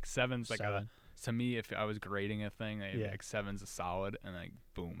 7. Like 7's like 7. to me, if I was grading a thing, Yeah. like 7's a solid, and like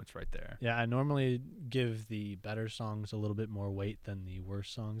boom, it's right there. Yeah, I normally give the better songs a little bit more weight than the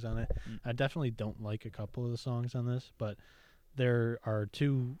worst songs on it. I definitely don't like a couple of the songs on this, but there are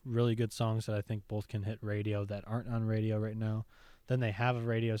 2 really good songs that I think both can hit radio that aren't on radio right now. Then they have a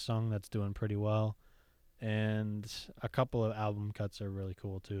radio song that's doing pretty well, and a couple of album cuts are really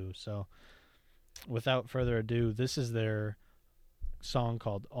cool too. So without further ado, this is their song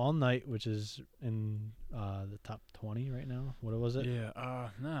called All Night, which is in the top 20 right now. What was it? Yeah.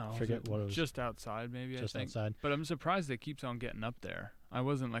 No. Forget what it was. Just outside, maybe. Just I think. outside. But I'm surprised it keeps on getting up there. I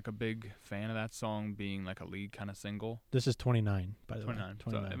wasn't like a big fan of that song being like a lead kind of single. This is 29, by the 29. way.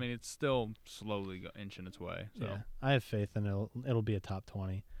 29. So, I mean, it's still slowly inching its way. So. Yeah, I have faith in it'll be a top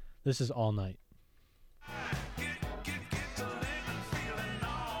 20. This is All Night. Get to living, feeling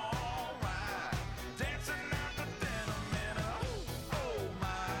alright. Dancing out the denim in a oh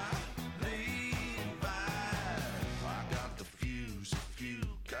my Levi's. I got the fuse if you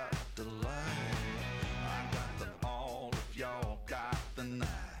got the light. I got the all if y'all got the night.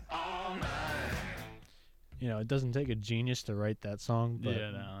 All night. You know, it doesn't take a genius to write that song, but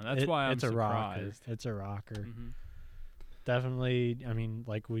Yeah, no, that's why I'm it's a rocker. surprised. It's a rocker. Mm-hmm. Definitely. I mean,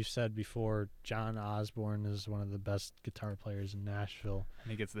 like we've said before, John Osborne is one of the best guitar players in Nashville.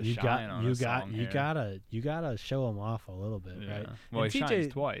 And he gets the you shine on a song you here. gotta show him off a little bit, Yeah. right? Well, And he TJ shines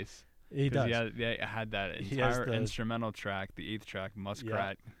twice. He 'Cause does. He had that He has entire the- instrumental track, the 8th track,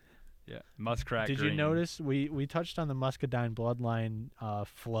 Muskrat. Yeah, Muskrat Did Green. you notice we touched on the Muscadine bloodline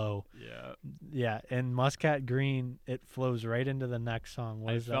flow? Yeah. Yeah, and Muscat Green, it flows right into the next song.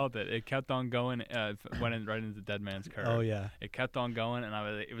 What I is that? felt it. It kept on going. Went in right into Dead Man's Curve. Oh yeah, It kept on going, and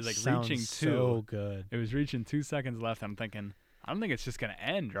it was like Sounds reaching so good. It was reaching 2 seconds left. I'm thinking, I don't think it's just gonna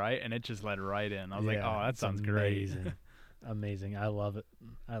end, right? And it just led right in. I was like, Yeah, oh, that it's sounds great. amazing. Amazing. I love it.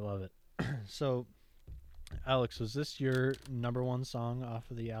 I love it. So, Alex, was this your number one song off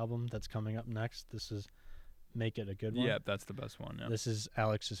of the album that's coming up next? This is Make It a Good One. Yeah, that's the best one. Yeah. This is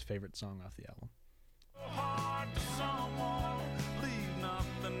Alex's favorite song off the album. Hard to someone, leave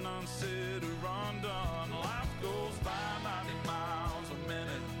nothing unsaid or undone. Life goes by 90 miles a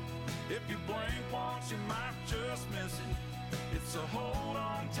minute. If you blink once, you might just miss it. It's a hold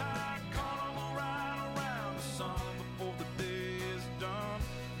on tight, carnival ride around the sun before the day is done.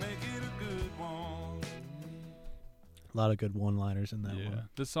 Make it a good one. A lot of good one-liners in that Yeah, one.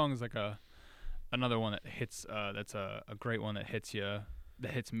 this song is like another one that hits. That's a great one that hits you.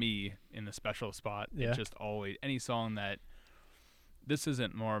 That hits me in the special spot. Yeah. It just always any song that. This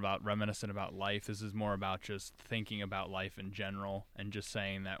isn't more about reminiscent about life. This is more about just thinking about life in general and just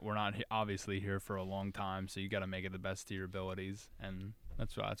saying that we're not obviously here for a long time, so you got to make it the best to your abilities, and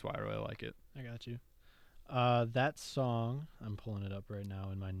that's why I really like it. I got you. That song, I'm pulling it up right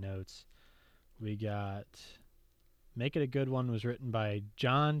now in my notes. We got Make It a Good One was written by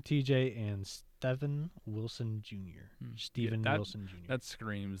John, TJ, and Stephen Wilson Jr. Stephen that- Wilson Jr. That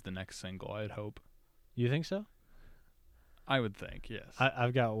screams the next single, I'd hope. You think so? I would think, yes.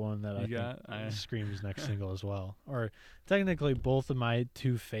 I've got one that You I think got- screams next single as well. Or technically both of my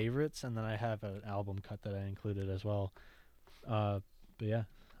two favorites, and then I have an album cut that I included as well. But yeah,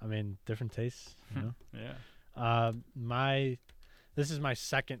 I mean, different tastes, you know? Yeah. This is my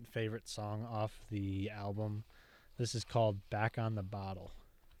second favorite song off the album. This is called Back on the Bottle.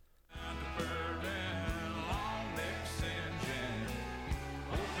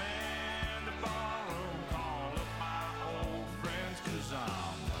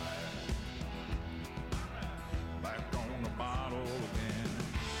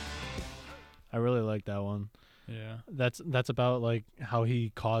 I really like that one. Yeah. That's about like how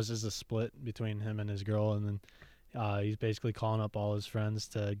he causes a split between him and his girl, and then he's basically calling up all his friends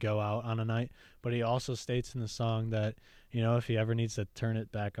to go out on a night. But he also states in the song that, you know, if he ever needs to turn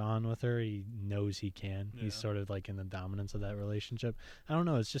it back on with her, he knows he can. He's Yeah. sort of like in the dominance of that relationship. I don't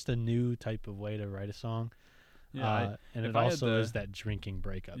know. It's just a new type of way to write a song. Yeah. And if it I had also to- is that drinking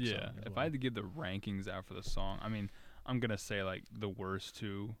breakup song. Yeah. as If well. I had to give the rankings out for the song, I mean, I'm going to say like the worst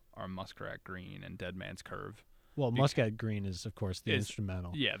two are Muskrat Green and Dead Man's Curve. Well, bec- Muscat Green is, of course, the Is-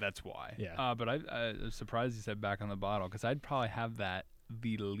 instrumental. Yeah, that's why. Yeah. But I was surprised you said Back on the Bottle because I'd probably have that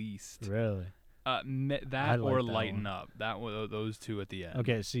the least. Really? That I like or that Lighten one. Up. Those two at the end.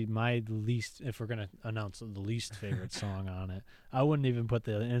 Okay, see, my least, if we're going to announce the least favorite song on it, I wouldn't even put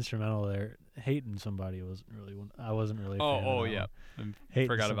the instrumental there. Hating Somebody wasn't really one. I wasn't really a fan of that yeah. one. I Hating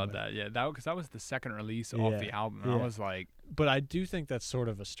forgot about Somebody. that. Yeah, because that was the second release off Yeah, the album. And yeah. I was like, But I do think that's sort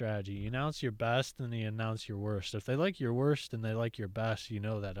of a strategy. You announce your best, and you announce your worst. If they like your worst and they like your best, you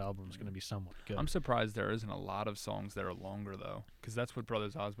know that album's going to be somewhat good. I'm surprised there isn't a lot of songs that are longer though, because that's what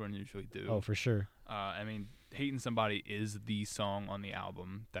Brothers Osborne usually do. Oh, for sure. I mean, Hating Somebody is the song on the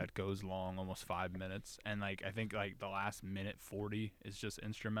album that goes long, almost 5 minutes, and like I think like the last minute 40 is just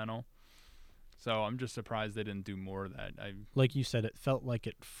instrumental. So I'm just surprised they didn't do more of that. Like you said, it felt like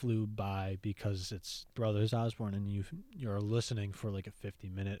it flew by because it's Brothers Osborne, and you're listening for like a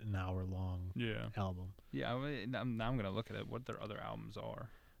 50-minute, an hour-long album. Yeah. Now I'm gonna look at it. What their other albums are.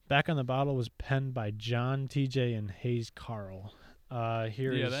 Back on the Bottle was penned by John, TJ, and Hayes Carl.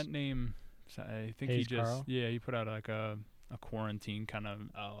 Here yeah, is that name. I think Hayes he just Carl? he put out like a quarantine kind of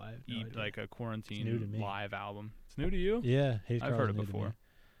oh, I have no idea. like a new to quarantine me. live album. It's new to you? Yeah, Hayes I've Carl's heard it new to me. before.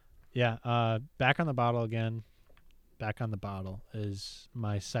 Yeah, Back on the Bottle again. Back on the Bottle is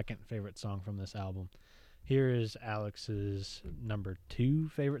my second favorite song from this album. Here is Alex's number 2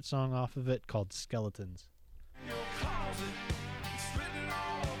 favorite song off of it, called Skeletons. Your closet, it's written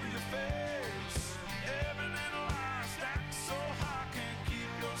all over your face. Every little lie stacked so high, can't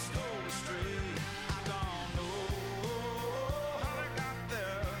keep your story straight. I don't know how they got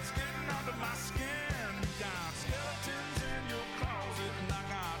there. It's getting under my skin. You got skeletons in your closet, and I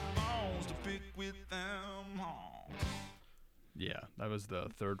got bones to pick with them. Yeah, that was the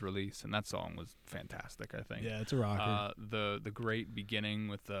third release, and that song was fantastic, I think. Yeah, it's a rocker. The great beginning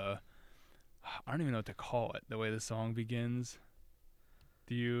with the, I don't even know what to call it, the way the song begins.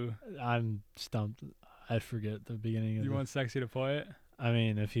 Do you I'm stumped. I forget the beginning of you the, want Sexy to play it? I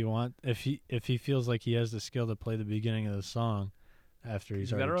mean, if he feels like he has the skill to play the beginning of the song after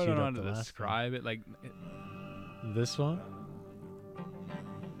he's I don't already really queued know up how the to last describe it. Like, one. This one?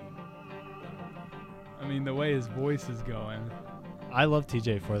 I mean, the way his voice is going. I love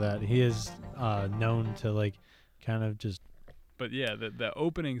TJ for that. He is known to like kind of just But yeah, the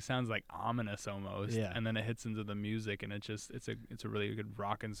opening sounds like ominous almost, Yeah. and then it hits into the music, and it's a really good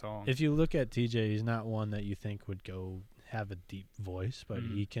rocking song. if you look at TJ, he's not one that you think would go have a deep voice, but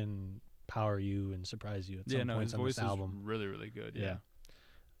Mhm. he can power you and surprise you at some no, points his on voice this album. is really, really good. Yeah.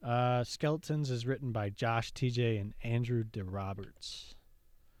 Yeah. Skeletons is written by Josh TJ and Andrew DeRoberts.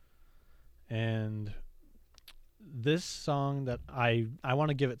 And this song that I want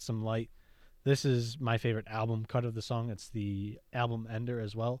to give it some light. This is my favorite album cut of the song. It's the album ender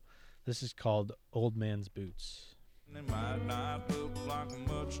as well. This is called Old Man's Boots. They might not look like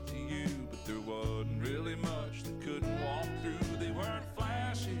much to you, but there wasn't really much they couldn't walk through. They weren't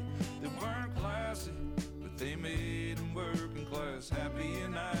flashy, they weren't classy, but they made them working class happy,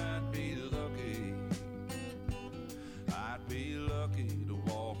 and I'd be lucky. I'd be lucky to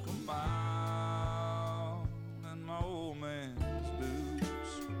walk a mile in my old man's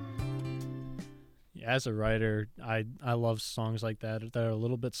boots. As a writer, I love songs like that. They're a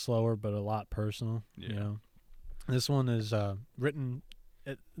little bit slower, but a lot personal. You Yeah. know, this one is written.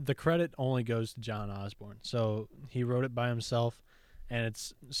 The credit only goes to John Osborne, so he wrote it by himself, and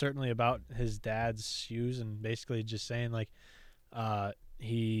it's certainly about his dad's shoes and basically just saying like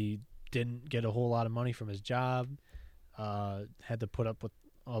he didn't get a whole lot of money from his job, had to put up with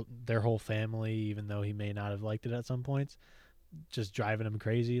their whole family, even though he may not have liked it at some points, just driving him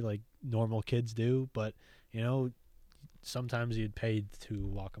crazy like normal kids do. But you know, sometimes you'd pay to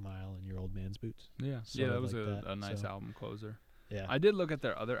walk a mile in your old man's boots. Yeah, Sort that of was like that, a nice so- album closer. Yeah, I did look at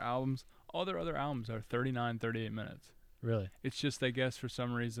their other albums. All their other albums are 39, 38 minutes. really. It's just, I guess, for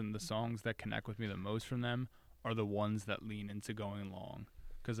some reason, the songs that connect with me the most from them are the ones that lean into going long.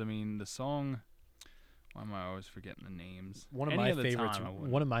 Because, I mean, the song... Why am I always forgetting the names? One of Any my other favorites. time I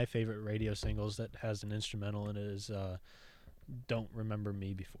wouldn't. One of my favorite radio singles that has an instrumental in it is "Don't Remember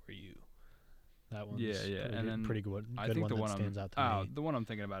Me Before You." That one's Yeah, pretty, and pretty then good. I Good think one the that one stands out to me. the one I'm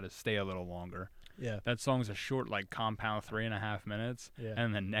thinking about is "Stay a Little Longer." Yeah, That song's a short, like compound 3.5 minutes, yeah,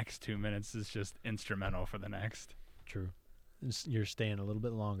 and the next 2 minutes is just instrumental for the next. true. You're staying a little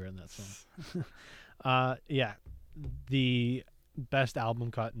bit longer in that song. Yeah, the best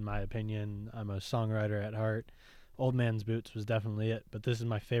album cut in my opinion. I'm a songwriter at heart. Old Man's Boots was definitely it, but this is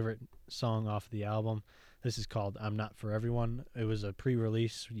my favorite song off the album. This is called I'm Not For Everyone. It was a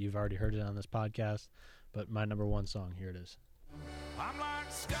pre-release. You've already heard it on this podcast, but my number one song, here it is. I'm like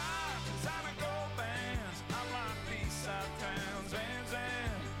the sky, designer gold bands. I'm like Eastside towns, Vans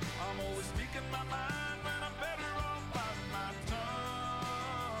End. I'm always speaking my mind when I'm better off biting my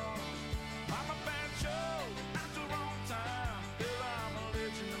tongue. I'm a bad show at the wrong time. Hell, I'm a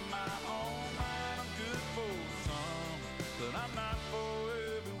legend in my own mind. I'm good for some, but I'm not for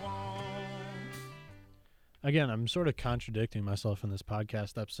everyone. Again, I'm sort of contradicting myself in this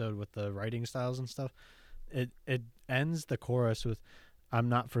podcast episode with the writing styles and stuff. It ends the chorus with I'm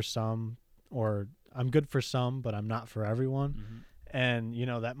not for some, or I'm good for some, but I'm not for everyone. And you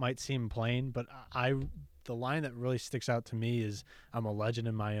know, that might seem plain, but the line that really sticks out to me is I'm a legend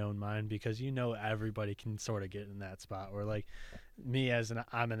in my own mind, because you know everybody can sort of get in that spot where like me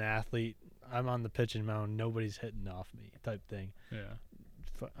I'm an athlete, I'm on the pitching mound, nobody's hitting off me type thing. Yeah.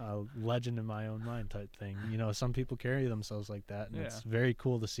 A legend in my own mind type thing. You know, some people carry themselves like that, and it's Yeah. very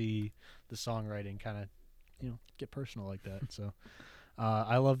cool to see the songwriting kind of, you know, get personal like that. So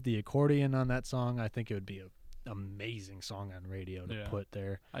I love the accordion on that song. I think it would be a amazing song on radio to Yeah. put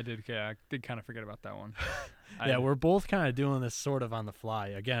there. I did kind of forget about that one. Yeah, we're both kind of doing this sort of on the fly.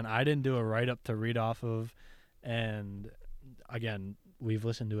 Again, I didn't do a write-up to read off of, and again, we've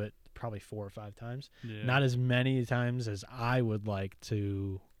listened to it probably 4 or 5 times. Yeah. Not as many times as I would like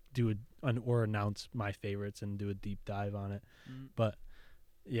to do or announce my favorites and do a deep dive on it. Mm. But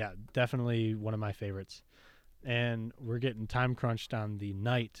yeah, definitely one of my favorites. And we're getting time crunched on the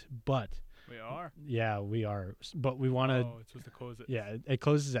night, but We are. yeah, we are. But we want to. Oh, it's supposed to close it. Yeah, it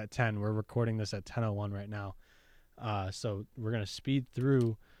closes at 10. We're recording this at 10:01 right now. So we're gonna speed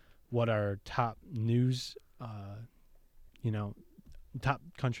through what our top news, top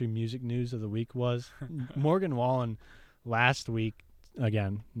country music news of the week was. Morgan Wallen last week,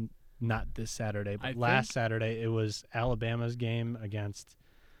 again, not this Saturday, but last Saturday, it was Alabama's game against,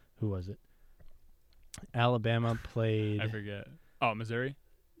 who was it? Alabama played I forget. Oh, Missouri.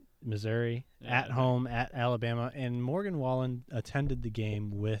 Missouri Yeah, at home at Alabama, and Morgan Wallen attended the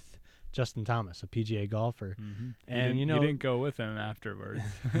game with Justin Thomas, a PGA golfer. Mm-hmm. And you didn't go with him afterwards.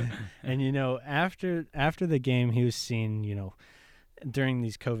 And after the game, he was seen, during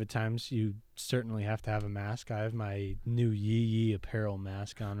these COVID times, you certainly have to have a mask. I have my new Yee apparel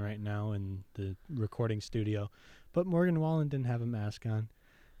mask on right now in the recording studio, but Morgan Wallen didn't have a mask on.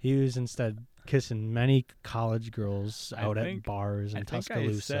 He was instead kissing many college girls out at bars in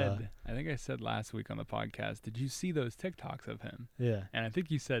Tuscaloosa. I think I said last week on the podcast, did you see those TikToks of him? Yeah. And I think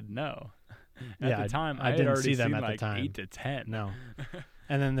you said no. Yeah, At the time, I had didn't already see them seen at the like time. 8 to 10. No.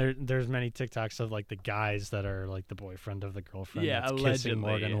 And then there's many TikToks of like the guys that are like the boyfriend of the girlfriend Yeah, that's allegedly. kissing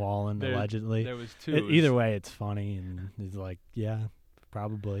Morgan Wallen, allegedly. There was 2. Either way, it's funny, and he's like, yeah,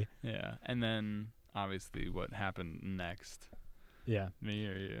 probably. Yeah. And then, obviously, what happened next? Yeah. Me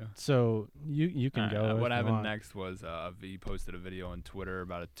or you? So you can go. What if you happened want. next was he posted a video on Twitter,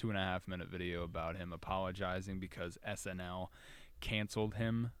 about a 2.5-minute video about him apologizing because SNL canceled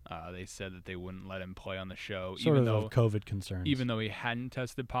him. They said that they wouldn't let him play on the show, Sort of COVID concerns. even though he hadn't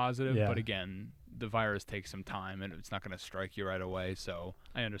tested positive. Yeah. But again, the virus takes some time, and it's not going to strike you right away. So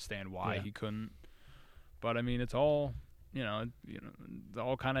I understand why Yeah. he couldn't. But I mean, it's all it's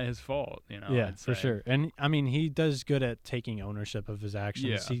all kind of his fault. Yeah, I'd for say. sure. And I mean, he does good at taking ownership of his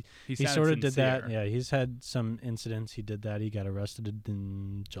actions. Yeah. He sounded sort of did that. sincere. Yeah, he's had some incidents. He did that. He got arrested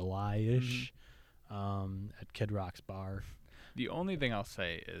in July-ish at Kid Rock's bar. The only thing I'll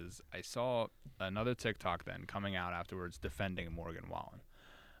say is I saw another TikTok then coming out afterwards defending Morgan Wallen.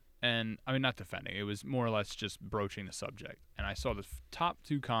 And, I mean, not defending. It was more or less just broaching the subject. And I saw the top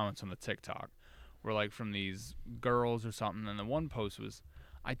 2 comments on the TikTok were, like, from these girls or something. And the one post was,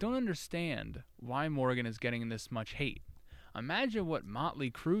 I don't understand why Morgan is getting this much hate. Imagine what Motley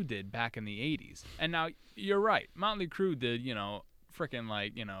Crue did back in the 80s. And now, you're right. Motley Crue did, freaking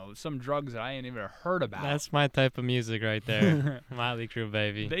like some drugs that I ain't even heard about. That's my type of music right there. Motley Crue,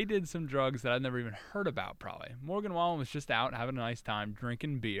 baby. They did some drugs that I've never even heard about. Probably Morgan Wallen was just out having a nice time,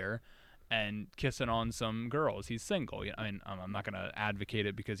 drinking beer, and kissing on some girls. He's single. I mean, I'm not gonna advocate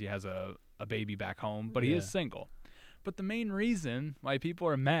it because he has a baby back home, but he is single. But the main reason why people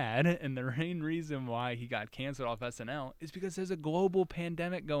are mad and the main reason why he got canceled off SNL is because there's a global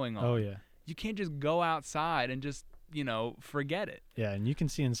pandemic going on. Oh, yeah. You can't just go outside and just forget it. Yeah, and you can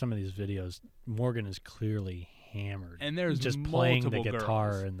see in some of these videos, Morgan is clearly hammered. And there's just playing the multiple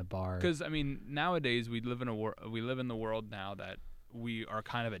guitar girls. in the bar. Because I mean, nowadays we live in the world now that we are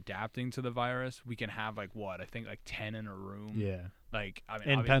kind of adapting to the virus. We can have I think 10 in a room. Yeah. Like I mean,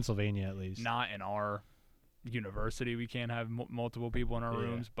 In obviously Pennsylvania, at least. not in our university. We can't have multiple people in our Yeah.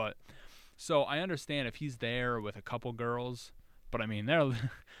 rooms. But so I understand if he's there with a couple girls. But I mean, there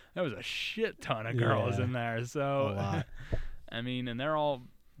was a shit ton of girls Yeah. in there. So A lot. I mean, and they're all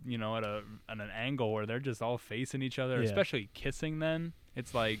at an angle where they're just all facing each other, Yeah. especially kissing. Then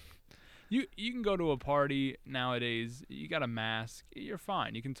it's like you can go to a party nowadays. You got a mask, you're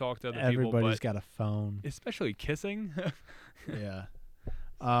fine. You can talk to other Everybody's people, but got a phone. especially kissing. Yeah.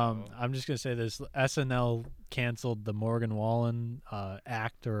 So- I'm just gonna say this: SNL canceled the Morgan Wallen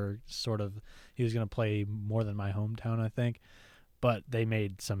act, or sort of. He was gonna play More Than My Hometown, I think, but they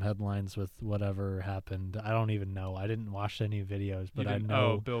made some headlines with whatever happened. I don't even know. I didn't watch any videos, but I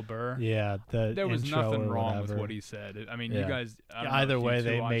know. Oh, Bill Burr. Yeah, There was intro nothing or wrong whatever. with what he said. I mean, Yeah. you guys. I don't know Either if you way, two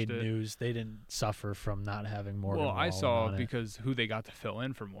they watched made it. news. They didn't suffer from not having Morgan. Well, I Wallen saw on it. because who they got to fill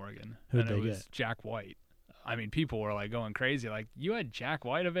in for Morgan. Who'd and they it was get? Jack White. I mean, people were like going crazy. Like, you had Jack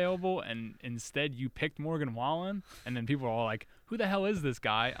White available, and instead you picked Morgan Wallen. And then people were all like, "Who the hell is this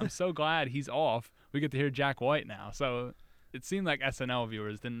guy? I'm so glad he's off. We get to hear Jack White now." So it seemed like SNL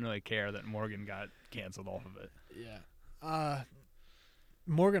viewers didn't really care that Morgan got canceled off of it. Yeah.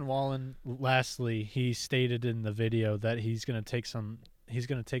 Morgan Wallen, lastly, he stated in the video that he's going to take some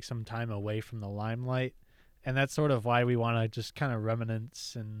time away from the limelight, and that's sort of why we want to just kind of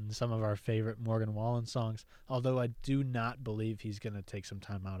reminisce in some of our favorite Morgan Wallen songs, although I do not believe he's going to take some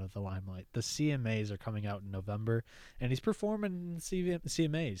time out of the limelight. The CMAs are coming out in November, and he's performing in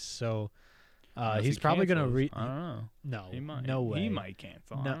CMAs, so Unless he's he probably going to cancels. I don't know. No, He might. no way. He might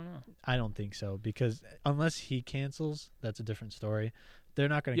cancel. No. I don't know. I don't think so, because unless he cancels, that's a different story. They're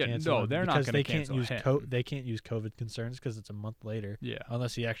not going to Yeah, cancel no, him they're not because gonna they can't cancel use him. they can't use COVID concerns because it's a month later, Yeah.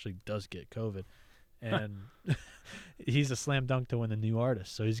 unless he actually does get COVID, and he's a slam dunk to win a new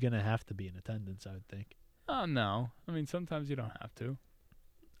artist, so he's going to have to be in attendance, I would think. Oh no. I mean, sometimes you don't have to.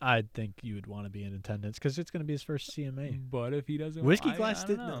 I'd think you would want to be in attendance because it's going to be his first CMA. But if he doesn't, Whiskey I Glass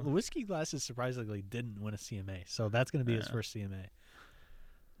don't didn't. know. Whiskey Glasses surprisingly didn't win a CMA, so that's going to be his Yeah. first CMA.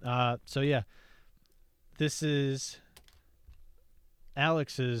 So yeah, this is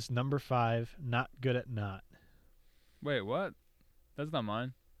Alex's number 5. Not good at not. Wait, what? That's not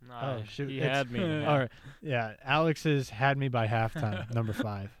mine. No, shoot, he it's- had me. All right, yeah, Alex's had me by halftime. Number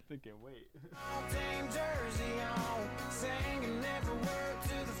 5. Thinking, wait. Team jersey on, singing every word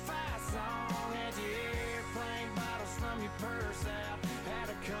to the fight song. Had your airplane bottles from your purse out. Had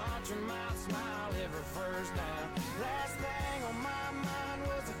a country mile smile every first down. Last thing on my mind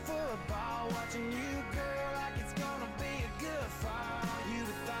was a football. Watching you, girl, like it's gonna be a good fall. You'd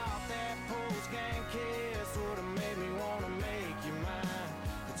have thought that post-game kiss would have made me wanna make you mine.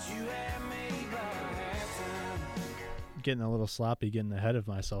 But you had me by halftime. Getting a little sloppy, getting ahead of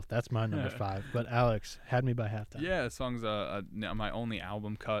myself. That's my number 5. But Alex had me by halftime. Yeah, the song's my only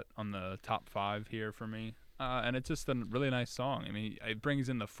album cut on the top 5 here for me. And it's just a really nice song. I mean, it brings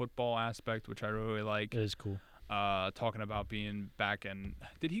in the football aspect, which I really like. It is cool. Talking about being back in.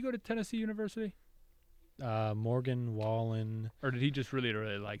 Did he go to Tennessee University? Morgan Wallen. Or did he just really,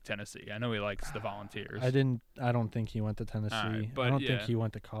 really like Tennessee? I know he likes the Volunteers. I don't think he went to Tennessee. but I don't yeah. think he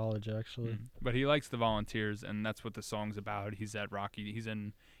went to college actually. But he likes the Volunteers, and that's what the song's about. He's at Rocky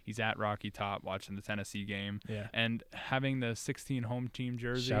Top watching the Tennessee game, Yeah. and having the 16 home team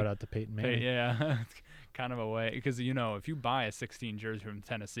jersey. Shout out to Peyton Hey, Manning. yeah, kind of a way, because if you buy a 16 jersey from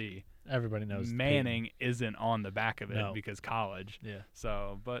Tennessee, Everybody knows Manning isn't on the back of it No. because college. Peyton. Yeah.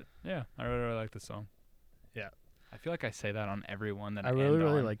 So, but yeah, I really, really like the song. Yeah. I feel like I say that on every one that I I really, end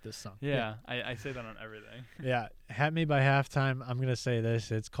really on. like this song. Yeah, I say that on everything. Yeah. Had me by halftime. I'm gonna say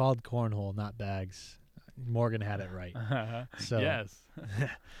this. It's called Cornhole, not Bags. Morgan had it right. So yes.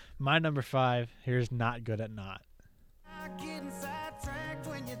 my number 5. Here's Not Good at Not. Getting sidetracked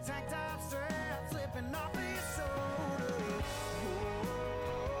when your tank top strap slipping off of your shoulder.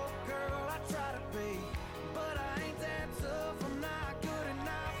 Whoa, girl, I try to be, but I ain't that tough. I'm not good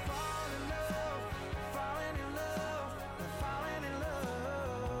enough. Falling in love, falling in love, falling in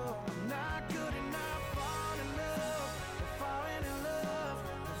love. I'm not good enough. Falling in love, falling in love,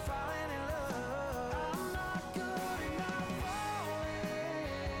 falling in love. I'm not good enough.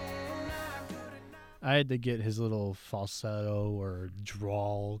 Falling, not good enough. I had to get his little falsetto or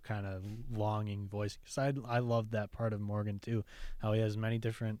drawl kind of longing voice because I love that part of Morgan too, how he has many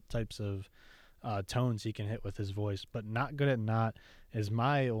different types of tones he can hit with his voice. But Not Good at Not is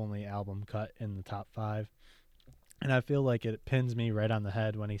my only album cut in the top 5. And I feel like it pins me right on the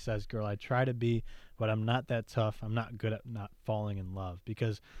head when he says, girl, I try to be, but I'm not that tough. I'm not good at not falling in love.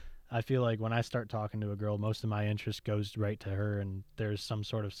 Because I feel like when I start talking to a girl, most of my interest goes right to her. And there's some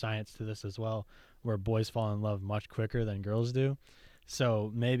sort of science to this as well, where boys fall in love much quicker than girls do.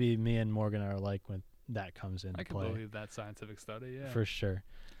 So maybe me and Morgan are like when that comes into I can play. believe that scientific study, yeah. For sure.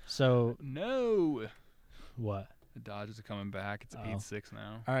 So No. what? The Dodgers are coming back. It's Oh. 8-6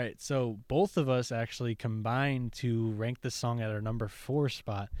 now. All right, so both of us actually combined to rank the song at our number 4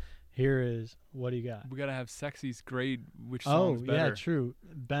 spot. Here is, what do you got? We got to have Sexy's grade which Oh, song's better. yeah, true.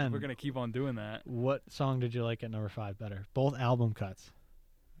 Ben, We're going to keep on doing that. what song did you like at number 5 better? Both album cuts.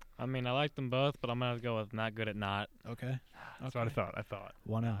 I mean, I like them both, but I'm gonna go with Not Good at Not. Okay. That's what I thought.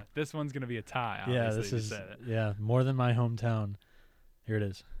 1 out. This one's going to be a tie, Yeah, obviously. this you is said it. yeah, more than my hometown. Here it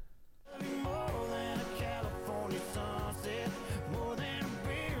is. More than a California sunset, more than a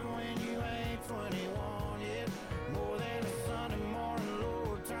beer when you ain't 21 yet, more than a Sunday morning,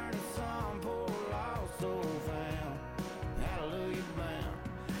 Lord, turn the sun, poor lost soul found, hallelujah bound.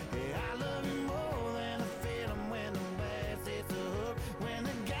 Yeah, I love you more than a feeling when the bass hits the hook, when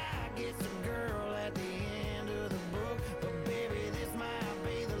the guy gets a girl at the end of the book. But baby, this might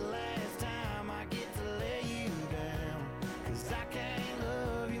be the last time I get to lay you down, 'cause I can't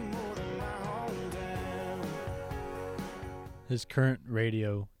love you more than my hometown. His current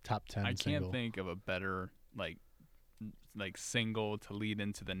radio top 10 I single. can't think of a better like single to lead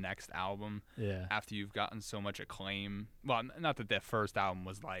into the next album Yeah. after you've gotten so much acclaim. Well, not that their first album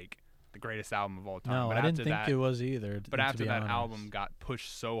was like the greatest album of all time. No, but I didn't after think that, it was either. But to after be that honest. album got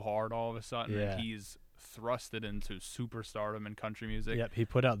pushed so hard all of a sudden, Yeah. and he's thrusted into superstardom in country music. Yep, he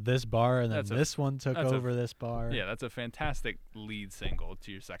put out this bar, and then That's a- this one took that's a- over this bar. Yeah, that's a fantastic lead single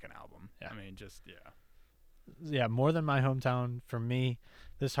to your second album. Yeah. I mean, just Yeah, More Than My Hometown for me.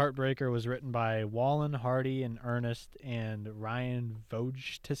 This heartbreaker was written by Wallen, Hardy, and Ernest, and Ryan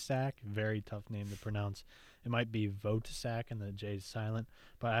Vojtasak. Very tough name to pronounce. It might be Vojtasak, and the J is silent.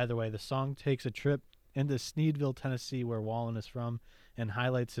 But either way, the song takes a trip into Sneedville, Tennessee, where Wallen is from, and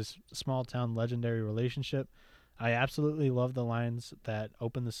highlights his small-town legendary relationship. I absolutely love the lines that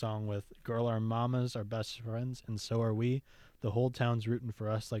open the song with, "Girl, our mamas are best friends, and so are we. The whole town's rooting for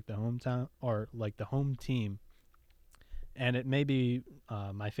us like the hometown, or like the home team." And it may be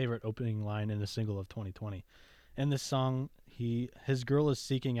my favorite opening line in a single of 2020. In this song, his girl is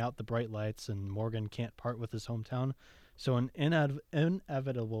seeking out the bright lights, and Morgan can't part with his hometown. So an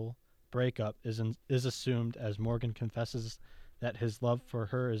inevitable breakup is assumed as Morgan confesses that his love for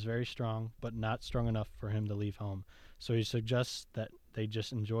her is very strong, but not strong enough for him to leave home. So he suggests that they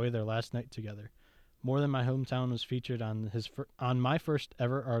just enjoy their last night together. More Than My Hometown was featured on on my first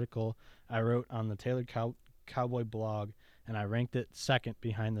ever article I wrote on the Tailored Cowboy blog, and I ranked it second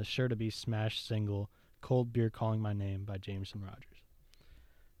behind the sure to be smash single "Cold Beer Calling My Name" by Jameson Rogers.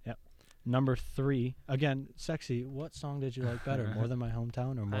 Yep. Number 3, again, Sexy. What song did you like better, More Than My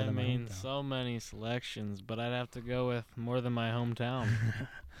Hometown or More I Than My mean, Hometown? so many selections, but I'd have to go with More Than My Hometown.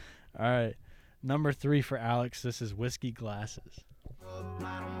 All right. Number 3 for Alex. This is Whiskey Glasses.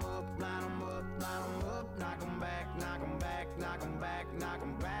 Line 'em up, line 'em up, line 'em up, knock 'em back, knock 'em back, knock 'em back, knock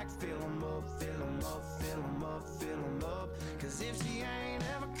 'em back, fill 'em up, fill 'em up, fill 'em up, fill 'em up. 'Cause if she ain't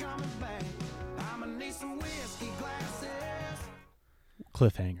ever coming back, I'ma need some whiskey glasses.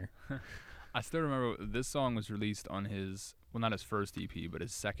 Cliffhanger. I still remember this song was released on his, well, not his first EP, but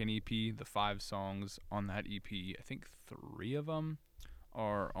his second EP. The 5 songs on that EP, I think 3 of them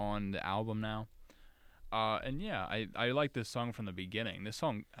are on the album now. And yeah, I like this song from the beginning. This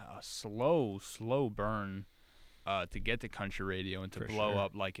song, slow burn to get to country radio and to For blow sure.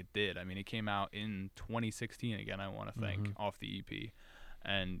 up like it did. I mean, it came out in 2016 again, I want to think, off the EP.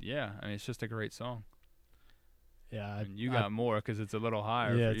 And yeah, I mean, it's just a great song. Yeah. And you got more because it's a little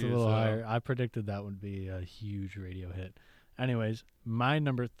higher. Yeah, for it's you, a little so- higher. I predicted that would be a huge radio hit. Anyways, my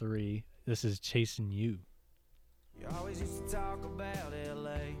number 3, this is Chasing You. You always used to talk about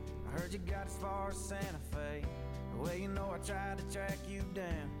LA. I heard you got as far as Santa Fe. Well, you know I tried to track you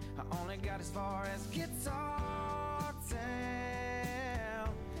down. I only got as far as Guitar Town.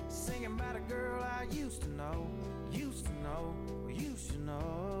 Singing about a girl I used to know, used to know, used to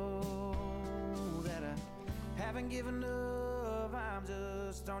know. That I haven't given up, I'm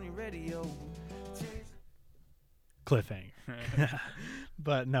just on your radio. Cliffhanger.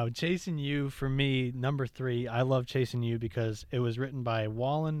 But no, Chasing You for me, number 3. I love Chasing You because it was written by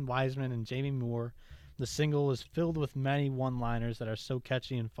Wallen, Wiseman, and Jamie Moore. The single is filled with many one-liners that are so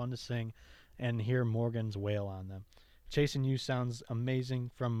catchy and fun to sing, and hear Morgan's wail on them. Chasing You sounds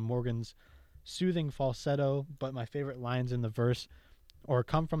amazing from Morgan's soothing falsetto, but my favorite lines in the verse, or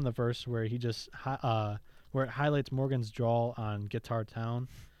come from the verse where he just where it highlights Morgan's drawl on Guitar Town.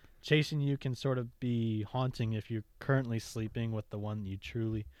 Chasing You can sort of be haunting if you're currently sleeping with the one you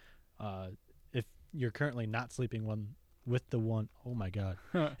truly, if you're currently not sleeping with the one, oh my God.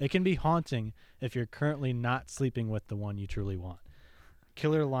 It can be haunting if you're currently not sleeping with the one you truly want.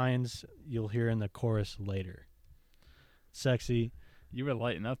 Killer lines you'll hear in the chorus later. Sexy. You were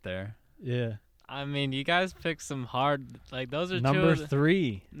lighting up there. Yeah. I mean, you guys picked some hard, like, those are Number two.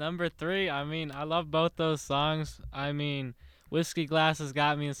 3. Number 3, I mean, I love both those songs. I mean, Whiskey Glasses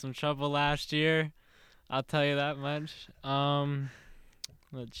got me in some trouble last year. I'll tell you that much.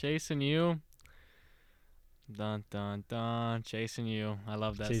 But Chasing You. Dun, dun, dun. Chasing You. I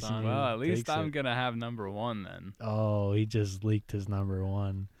love that Chasing song. You. Well, at least takes I'm it. going to have number 1 then. Oh, he just leaked his number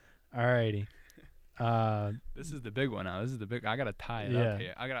 1. Alrighty. This is the big one now. This is the big. I gotta tie it Yeah. up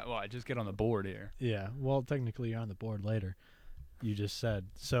here. I just get on the board here. Yeah, well, technically you're on the board later. You just said.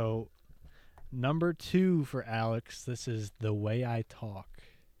 So, number 2 for Alex, this is The Way I Talk.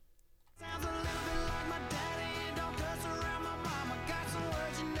 Sounds a little bit like my daddy. Don't cuss around my mama. Got some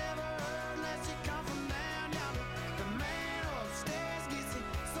words you never heard unless you come from down yonder. The man upstairs gets it,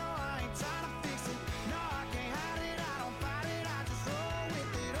 so I ain't trying to fix it. No, I can't hide it. I don't fight it. I just roll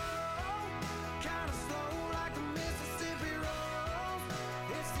with it. Oh, kinda slow like the Mississippi rolls.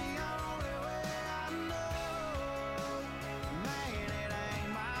 It's the only way I know. Man, it ain't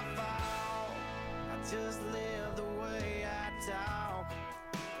my fault. I just live the way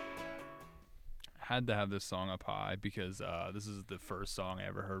had to have this song up high because this is the first song I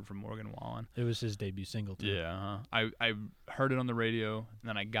ever heard from Morgan Wallen. It was his debut single too. Yeah, I heard it on the radio, and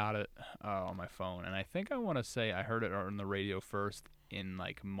then I got it on my phone, and I think I want to say I heard it on the radio first in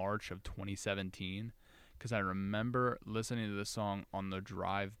like March of 2017, because I remember listening to this song on the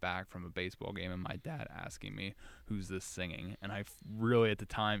drive back from a baseball game, and my dad asking me, "Who's this singing?" And I really at the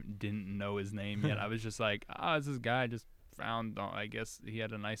time didn't know his name yet. I was just like, it's this guy I just found. I guess he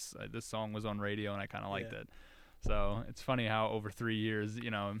had a nice. This song was on radio, and I kind of liked it. So it's funny how over 3 years,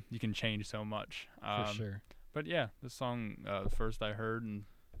 you can change so much. For sure. But yeah, this song first I heard, and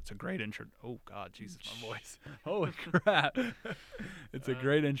it's a great intro. Oh God, Jesus, my voice! Holy crap! It's a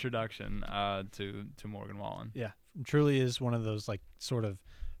great introduction to Morgan Wallen. Yeah, truly is one of those like sort of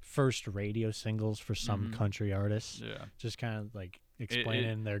first radio singles for some country artists. Yeah, just kind of like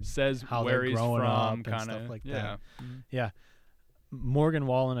explaining their says how where they're he's growing from, up and stuff like that. Yeah. Morgan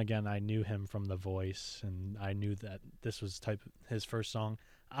Wallen, again, I knew him from The Voice, and I knew that this was his first song.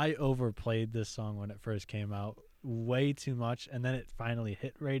 I overplayed this song when it first came out way too much, and then it finally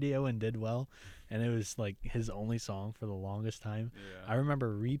hit radio and did well, and it was like his only song for the longest time. I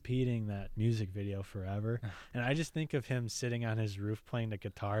remember repeating that music video forever, and I just think of him sitting on his roof playing the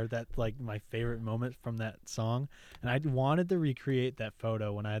guitar. That's like my favorite moment from that song, and I wanted to recreate that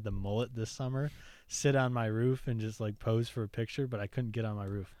photo when I had the mullet this summer, sit on my roof and just like pose for a picture, but I couldn't get on my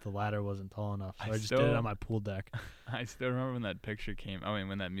roof. The ladder wasn't tall enough, so I just did it on my pool deck. I still remember when that picture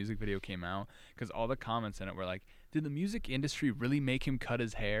when that music video came out, because all the comments in it were like, did the music industry really make him cut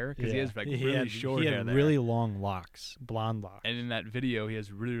his hair? Because he has like really short hair. He had there. really long locks, blonde locks. And in that video, he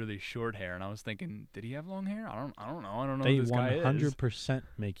has really, really short hair. And I was thinking, did he have long hair? I don't know. I don't know They who this guy is. 100%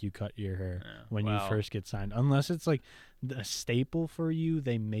 make you cut your hair when you Wow. first get signed. Unless it's like a staple for you,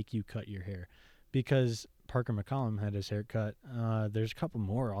 they make you cut your hair. Because Parker McCollum had his hair cut. There's a couple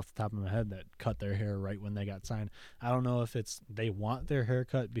more off the top of my head that cut their hair right when they got signed. I don't know if it's they want their hair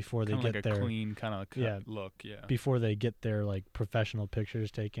cut before they Kinda get like their a clean kind of cut look. Yeah. before they get their like professional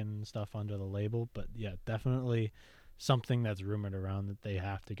pictures taken and stuff under the label. But yeah, definitely something that's rumored around that they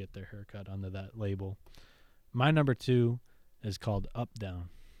have to get their hair cut under that label. My number 2 is called Up Down.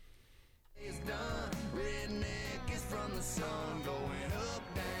 It's done. Redneck is from the sun going up,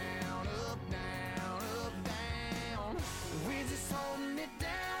 down, up, down, up, down. We're just holding it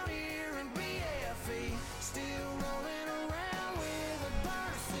down here in BFE. Still rolling around with a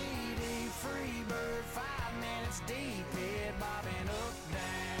burnt CD. Free bird, 5 minutes deep. Head bobbing up,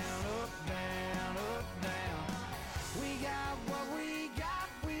 down, up, down, up, down. We got what we got.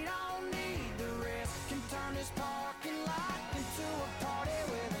 We don't need the rest. Can turn this parking lot into a party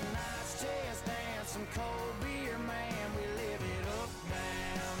with a nice chest and some cold beer, man. We live it up,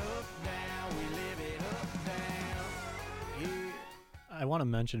 down, we live it up, down. Yeah. I want to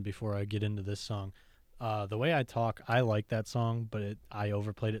mention before I get into this song, the way I talk, I like that song, but I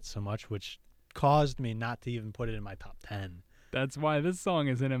overplayed it so much, which caused me not to even put it in my top 10. That's why this song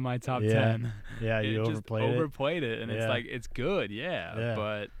isn't in my top Yeah. 10. Yeah, It you just overplayed it. and Yeah. it's like, it's good, yeah.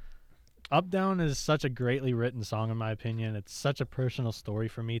 But Up Down is such a greatly written song, in my opinion. It's such a personal story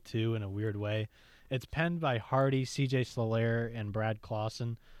for me, too, in a weird way. It's penned by Hardy, C.J. Slayer, and Brad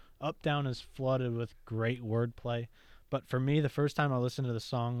Clausen. Up Down is flooded with great wordplay. But for me, the first time I listened to the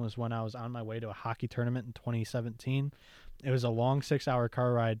song was when I was on my way to a hockey tournament in 2017. It was a long 6-hour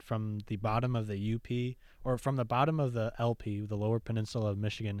car ride from the bottom of the UP, or from the bottom of the LP, the Lower Peninsula of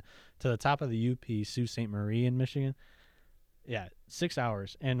Michigan, to the top of the UP, Sault Ste. Marie in Michigan. Yeah, 6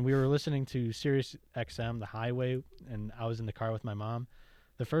 hours. And we were listening to Sirius XM, The Highway, and I was in the car with my mom.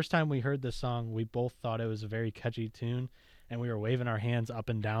 The first time we heard this song, we both thought it was a very catchy tune, and we were waving our hands up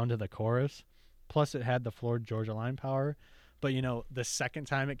and down to the chorus. Plus, it had the Florida Georgia Line power. But, the second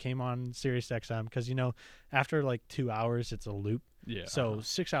time it came on Sirius XM, because, after like 2 hours, it's a loop. yeah. So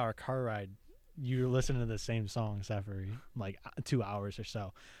 6-hour car ride, you're listening to the same songs every like 2 hours or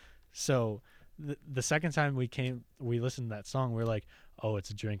so. So the second time we listened to that song, we're like, oh, it's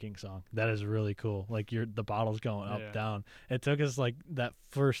a drinking song. That is really cool. Like the bottle's going up, Yeah. down. It took us like that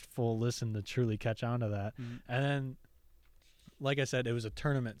first full listen to truly catch on to that. And then, like I said, it was a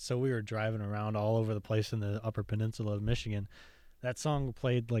tournament, so we were driving around all over the place in the Upper Peninsula of Michigan. That song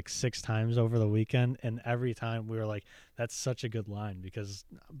played like 6 times over the weekend, and every time we were like, that's such a good line, because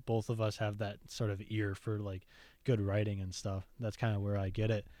both of us have that sort of ear for like good writing and stuff. That's kind of where I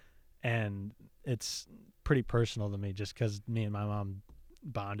get it. And it's pretty personal to me just because me and my mom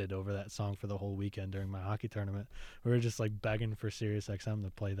bonded over that song for the whole weekend during my hockey tournament. We were just like begging for Sirius XM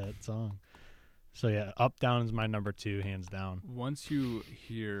to play that song. So yeah, Up Down is my number 2, hands down. Once you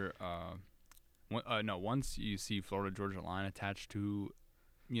hear, once you see Florida Georgia Line attached to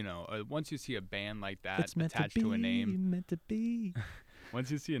once you see a band like that It's meant attached to be, to a name, meant to be.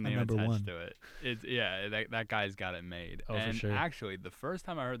 once you see a name number attached one. to it, that guy's got it made. Oh, for and sure. actually, the first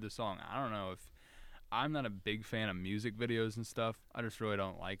time I heard the song, I don't know if I'm not a big fan of music videos and stuff. I just really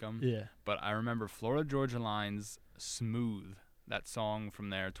don't like them. Yeah. But I remember Florida Georgia Line's "Smooth," that song from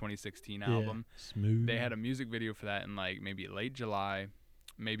their 2016 album. Yeah. Smooth. They had a music video for that in like maybe late July,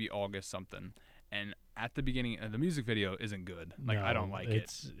 maybe August something. And at the beginning, the music video isn't good. Like I don't No, like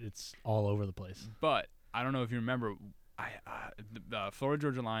it. It's all over the place. But I don't know if you remember, the Florida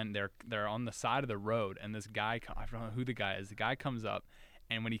Georgia Line. They're on the side of the road, and this guy, I don't know who the guy is. The guy comes up,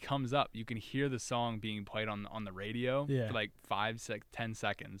 and when he comes up, you can hear the song being played on the radio Yeah. for like 10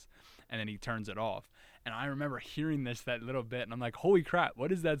 seconds, and then he turns it off. And I remember hearing that little bit, and I'm like, holy crap,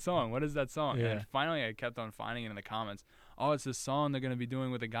 what is that song? What is that song? Yeah. And finally, I kept on finding it in the comments. Oh, it's this song they're going to be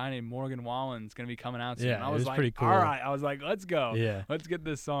doing with a guy named Morgan Wallen. It's going to be coming out soon. Yeah, And I it was was like, pretty cool. all right. I was like, let's go. Yeah. Let's get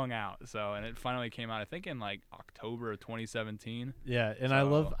this song out. So, and it finally came out, I think in like October of 2017. Yeah, and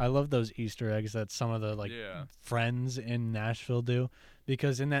So- I love those Easter eggs that some of the Yeah. friends in Nashville do,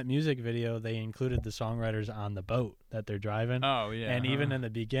 because in that music video they included the songwriters on the boat that they're driving. Oh, yeah. And even in the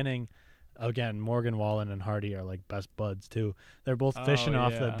beginning, again, Morgan Wallen and Hardy are like best buds too. They're both fishing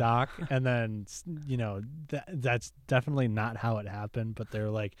off the yeah. dock, and then that's definitely not how it happened. But they're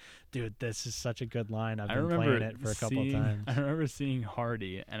like, dude, this is such a good line. I've I been remember playing it for a couple seeing- times. I remember seeing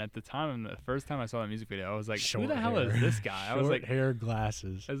Hardy, and at the time, the first time I saw the music video, I was like, Short who the hell hair. is this guy? I was Short like, hair,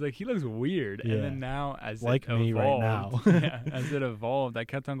 glasses. he looks weird. Yeah. And then now, as Like it me right evolved, now. yeah, as it evolved, I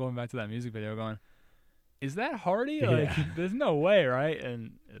kept on going back to that music video, going, "Is that Hardy? Like, Yeah. there's no way, right?"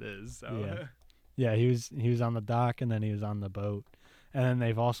 And it is. So. Yeah. Yeah, he was on the dock, and then he was on the boat, and then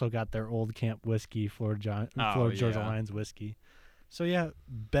they've also got their old camp whiskey, Florida Georgia yeah. Line's whiskey. So yeah,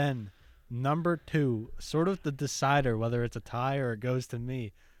 Ben, number 2, sort of the decider whether it's a tie or it goes to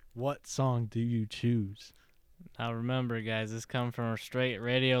me. What song do you choose? Now remember, guys, this comes from a straight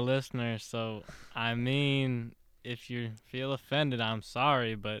radio listener, so I mean, if you feel offended, I'm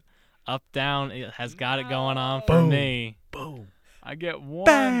sorry, but Up Down it has got it going on for Boom. me. Boom, I get one.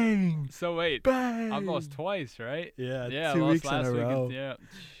 bang, So wait, bang. I've lost twice, right? Yeah, Yeah, I 2 lost weeks in last a week. row. Yeah.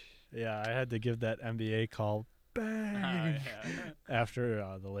 Yeah, I had to give that NBA call bang Yeah. after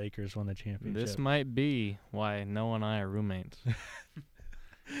the Lakers won the championship. This might be why Noah and I are roommates.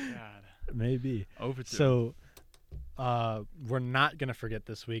 God. Maybe. Over to. So, we're not gonna forget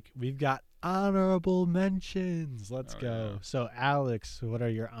this week. We've got honorable mentions. Let's Oh, go. yeah. So, Alex, what are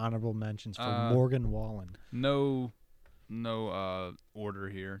your honorable mentions for Morgan Wallen? No order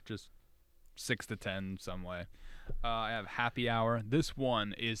here. Just 6 to 10 some way. I have Happy Hour. This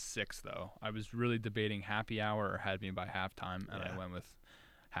one is 6 though. I was really debating Happy Hour or Had Me by Halftime, and Yeah. I went with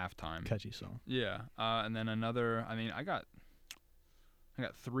Halftime. Catchy song. Yeah. And then another. I mean, I got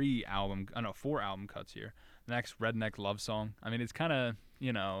 4 album cuts here. The next, Redneck Love Song. I mean, it's kind of,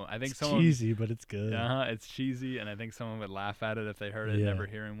 I think It's someone. cheesy, but it's good. It's cheesy, and I think someone would laugh at it if they heard it, Yeah. never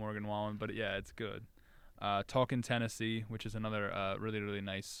hearing Morgan Wallen. But yeah, it's good. Talkin' Tennessee, which is another really, really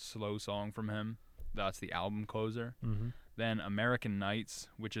nice slow song from him. That's the album closer. Mm-hmm. Then American Nights,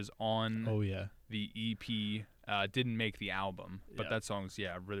 which is on Oh yeah. the EP. Didn't make the album, but Yeah. that song's,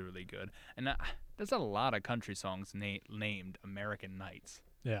 really, really good. And there's a lot of country songs named American Nights.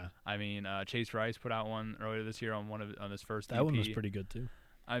 Yeah. I mean, Chase Rice put out one earlier this year on his first That EP. one was pretty good too.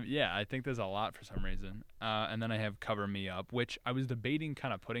 I think there's a lot for some reason. And then I have Cover Me Up, which I was debating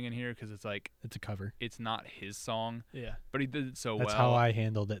kind of putting in here because it's like, It's a cover. it's not his song, Yeah. but he did it so That's well. how I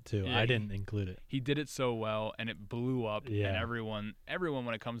handled it too. Yeah, I didn't include it. He did it so well, and it blew up. Yeah. And everyone,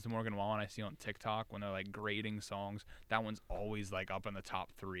 when it comes to Morgan Wallen, I see on TikTok when they're like grading songs, that one's always like up in the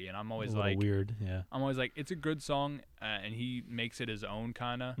top 3, and I'm always a little like, weird. Yeah. it's a good song, and he makes it his own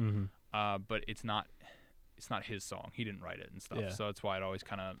kind of, Mm-hmm. but it's not his song. He didn't write it and stuff, Yeah. so that's why it always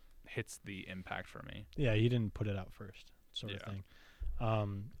kind of hits the impact for me. Yeah, you didn't put it out first, sort of Yeah. thing.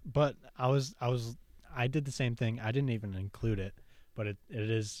 But I did the same thing. I didn't even include it, but it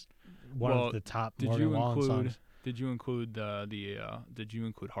is one Well, of the top Did Morgan you Wallen include? songs. Did you include Did you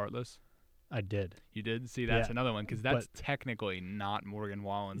include Heartless? I did. You did. See, that's Yeah, another one because that's technically not Morgan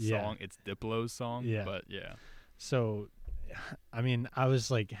Wallen's Yeah. song. It's Diplo's song. Yeah. But yeah. So, I mean, I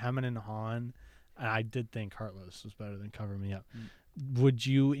was like hemming and hawing, and I did think Heartless was better than Cover Me Up. Would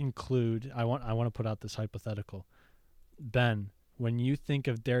you include? I want to put out this hypothetical. Ben, when you think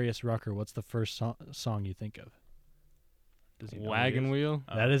of Darius Rucker, what's the first song you think of? Does he know what it Wagon is? Wheel.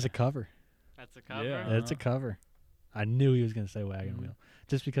 Oh, That is a okay. cover. That's a cover. Yeah. It's a cover. I knew he was going to say Wagon Wheel,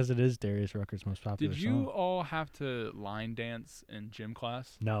 just because it is Darius Rucker's most popular Did you song. all have to line dance in gym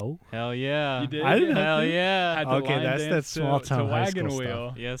class? No. Hell yeah. You did? I didn't have Hell to. yeah. Had to Okay, line that's that dance small to town high Wagon school Wheel.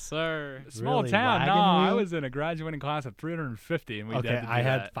 stuff. Yes, sir. Small Really? town? Wagon No, I wheel? was in a graduating class of 350, and we Okay, had to do I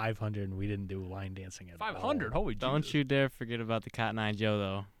had that. 500, and we didn't do line dancing at 500. all. Holy Don't Jesus. you dare forget about the Cotton Eye Joe,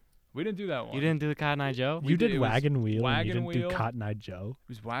 though. We didn't do that one. You didn't do the Cotton Eye Joe? We You did- did it was Wagon Wheel, and you Wagon didn't Wheel. do Cotton Eye Joe. It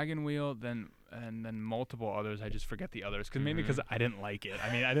was Wagon Wheel, then multiple others. I just forget the others, mainly because I didn't like it.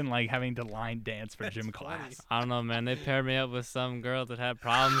 I mean, I didn't like having to line dance for gym class. I don't know, man. They paired me up with some girl that had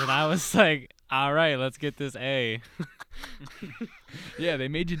problems, and I was like, all right, let's get this A. Yeah, they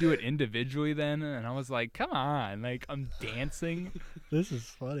made you do it individually then, and I was like, come on, like I'm dancing. This is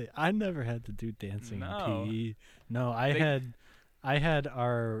funny. I never had to do dancing No. in PE. No, I had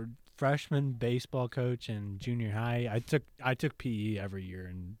our freshman baseball coach in junior high. I took PE every year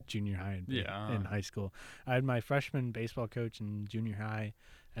in junior high and Yeah. in high school. I had my freshman baseball coach in junior high,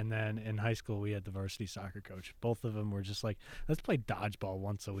 and then in high school we had the varsity soccer coach. Both of them were just like, let's play dodgeball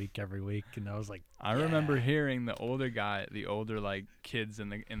once a week every week, and I was like, I remember hearing the older like kids in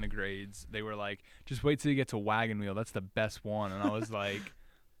the grades. They were like, just wait till you get to Wagon Wheel. That's the best one. And I was like,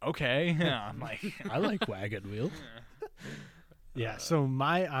 okay. I'm like, I like Wagon Wheel. Yeah, so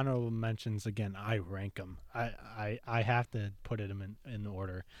my honorable mentions, again, I rank them. I have to put them in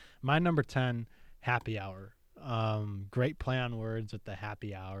order. My number 10, Happy Hour. Great play on words with the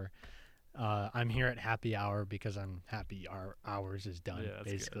happy hour. I'm here at happy hour because I'm happy our hours is done. Yeah, that's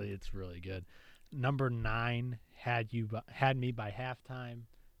Basically, good. it's really good. Number 9, Had Me by Halftime.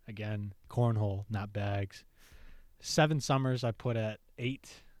 Again, cornhole, not bags. 7 Summers I put at 8.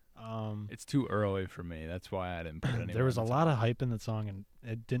 it's too early for me. That's why I didn't put it. There was a lot of hype in the song, and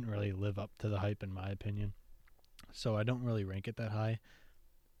it didn't really live up to the hype, in my opinion. So I don't really rank it that high.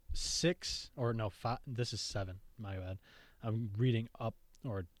 5. This is 7. My bad. I'm reading up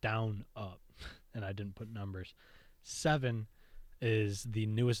or down up, and I didn't put numbers. 7 is the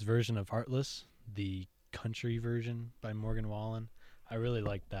newest version of Heartless, the country version by Morgan Wallen. I really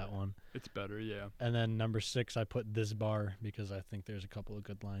liked that one. It's better, yeah. And then number 6, I put This Bar because I think there's a couple of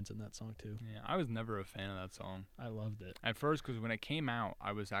good lines in that song too. Yeah, I was never a fan of that song I loved it. at first because when it came out,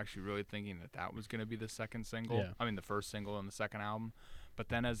 I was actually really thinking that was going to be the second single. Yeah. I mean, the first single in the second album. But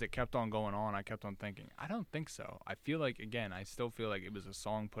then as it kept on going on, I kept on thinking, I don't think so. I feel like, again, I still feel like it was a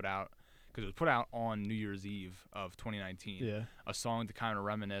song put out because it was put out on New Year's Eve of 2019. Yeah. A song to kind of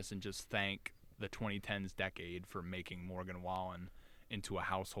reminisce and just thank the 2010s decade for making Morgan Wallen into a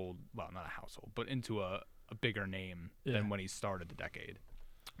household, well, not a household, but into a bigger name Yeah. than when he started the decade.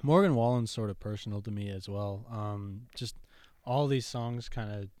 Morgan Wallen's sort of personal to me as well. Just all these songs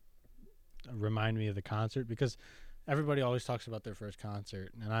kind of remind me of the concert because everybody always talks about their first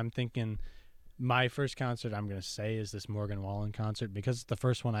concert. And I'm thinking my first concert I'm going to say is this Morgan Wallen concert because it's the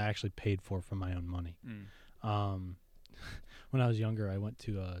first one I actually paid for from my own money. When I was younger, I went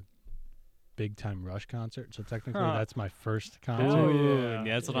to a Big Time Rush concert. So technically that's my first concert. Oh, yeah.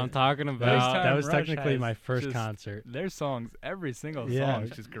 That's what I'm talking That was, about. Time that was Rush technically has my first just- concert. Their songs, every single Yeah. song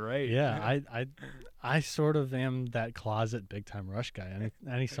is just great. Yeah, I sort of am that closet Big Time Rush guy.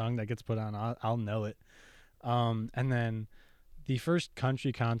 Any song that gets put on, I'll know it. And then the first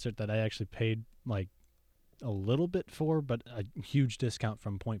country concert that I actually paid like a little bit for, but a huge discount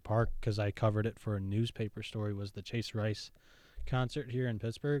from Point Park because I covered it for a newspaper story, was the Chase Rice concert here in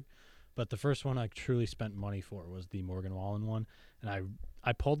Pittsburgh. But the first one I truly spent money for was the Morgan Wallen one, and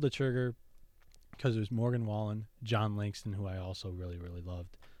I pulled the trigger because it was Morgan Wallen, John Langston, who I also really, really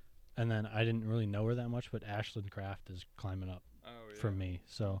loved. And then I didn't really know her that much, but Ashlyn Kraft is climbing up for me.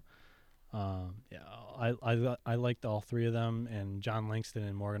 So, yeah, I liked all 3 of them, and John Langston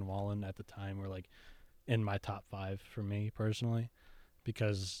and Morgan Wallen at the time were like in my top 5 for me personally,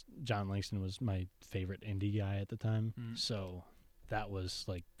 because John Langston was my favorite indie guy at the time. So that was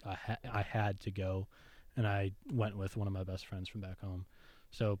like I had to go, and I went with one of my best friends from back home.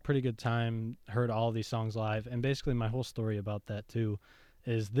 So pretty good time. Heard all these songs live, and basically my whole story about that too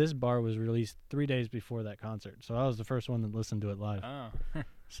is This Bar was released 3 days before that concert. So I was the first one that listened to it live. Oh.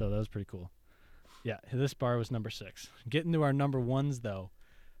 So that was pretty cool. Yeah, This Bar was number 6. Getting to our number 1s though.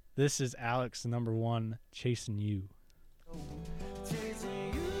 This is Alex, number 1, Chasing You.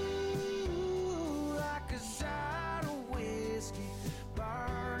 Chasing you like a shot of whiskey,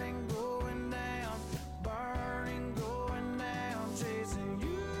 burning, going down, chasing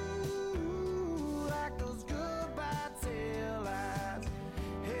you like those goodbye tail lights,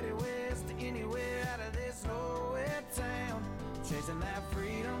 headed west to anywhere out of this nowhere town, chasing that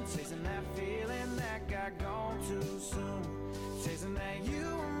freedom, chasing that feeling that got gone too soon, chasing that you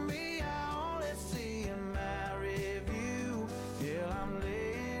and me I only see in my rearview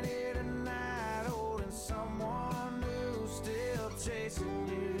chasing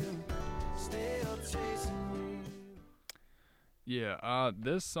you, still chasing you. Yeah,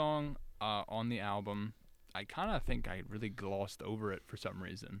 this song on the album, I kind of think I really glossed over it for some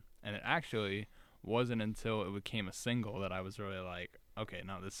reason. And it actually wasn't until it became a single that I was really like, okay,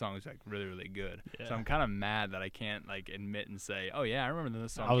 no, this song is like really, really good. Yeah. So I'm kind of mad that I can't like admit and say, oh yeah, I remember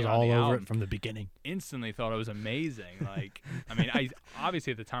this song. I was came out on all the over album. it from the beginning. Instantly thought it was amazing. Like, I mean, I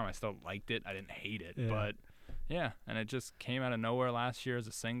obviously at the time I still liked it. I didn't hate it, Yeah. but yeah, and it just came out of nowhere last year as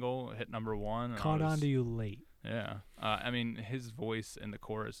a single, hit number 1. And I Caught on was- to you late. Yeah, I mean, his voice in the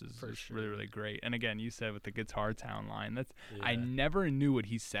chorus is For just sure. really, really great. And again, you said with the Guitar Town line, that's I Yeah. never knew what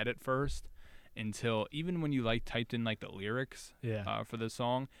he said at first until even when you like typed in like the lyrics Yeah. for the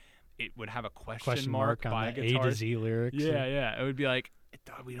song, it would have a question, Question mark by on the guitar. A to Z lyrics. Yeah, yeah, it would be like,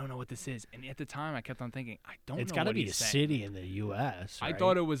 we don't know what this is. And at the time, I kept on thinking, I don't It's know got to what be a he's saying. city in the U.S. I right?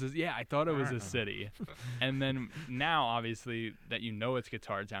 thought it was I thought it was I a don't know. city. And then now obviously that you know it's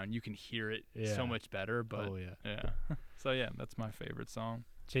Guitar Town, you can hear it Yeah. so much better, but Oh yeah. yeah. So yeah, that's my favorite song.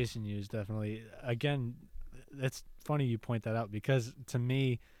 Chasing You is definitely, again, it's funny you point that out because to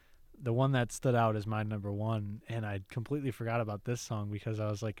me, the one that stood out is my number 1, and I completely forgot about this song because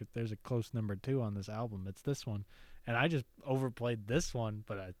I was like, if there's a close number 2 on this album, it's this one. And I just overplayed this one,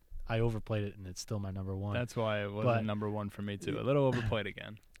 but I overplayed it, and it's still my number 1. That's why it was But- a number 1 for me too. A little overplayed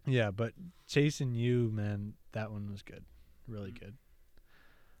again. Yeah, but Chasing You, man, that one was good. Really good.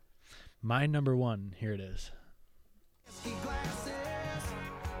 My number 1, here it is. Whiskey glasses,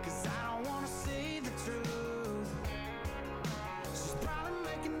 'cause I don't wanna see the truth. She's probably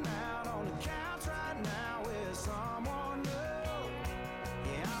making out on the couch right now with someone new.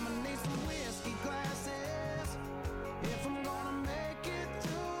 Yeah, I'ma need some whiskey glasses if I'm gonna make it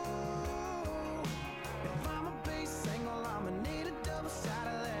through. If I'ma be single, I'ma need a double shot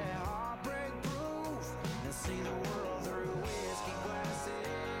of that heartbreak proof and see the world through whiskey glasses.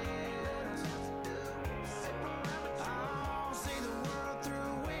 I'll see the world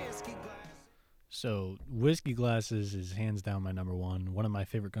through whiskey glasses. So, Whiskey Glasses is hands down my number 1. One of my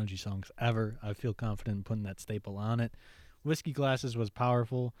favorite country songs ever. I feel confident in putting that staple on it. Whiskey Glasses was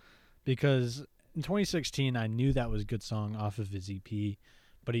powerful because in 2016, I knew that was a good song off of his EP,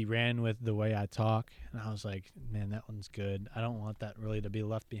 but he ran with The Way I Talk, and I was like, man, that one's good. I don't want that really to be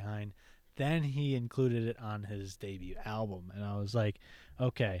left behind. Then he included it on his debut album, and I was like,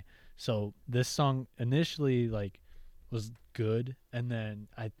 okay, so this song initially, like, was good, and then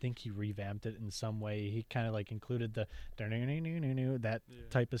I think he revamped it in some way. He kind of like included the that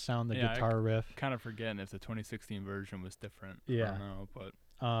type of sound, the Yeah, I guitar riff. Kind of forgetting if the 2016 version was different. I Yeah. don't know,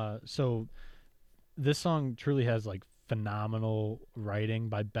 but So this song truly has like phenomenal writing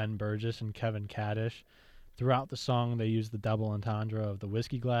by Ben Burgess and Kevin Kaddish. Throughout the song, they use the double entendre of the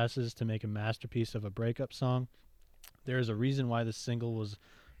whiskey glasses to make a masterpiece of a breakup song. There is a reason why this single was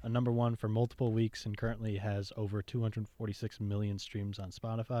a number 1 for multiple weeks and currently has over 246 million streams on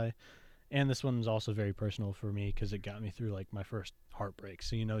Spotify. And this one's also very personal for me because it got me through like my first heartbreak.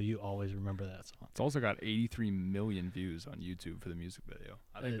 So you always remember that song. it's also got 83 million views on YouTube for the music video.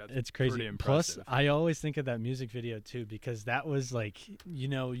 I think that's It's crazy. pretty Plus, impressive. I always think of that music video too because that was like,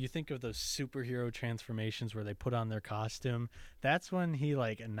 you think of those superhero transformations where they put on their costume. That's when he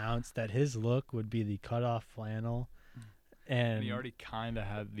like announced that his look would be the cut off flannel, and he already kind of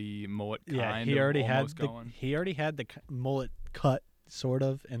had the mullet kind yeah, of he already had almost going. he already had the mullet cut sort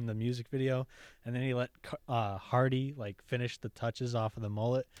of in the music video, and then he let Hardy like finish the touches off of the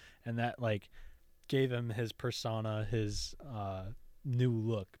mullet, and that like gave him his persona, his new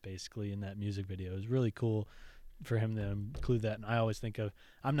look basically in that music video. It was really cool for him to include that. And I always think of,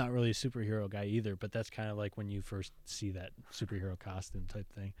 I'm not really a superhero guy either, but that's kind of like when you first see that superhero costume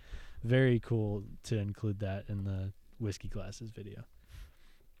type thing. Very cool to include that in the Whiskey Glasses video.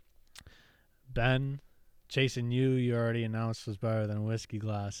 Ben, Chasing You already announced was better than Whiskey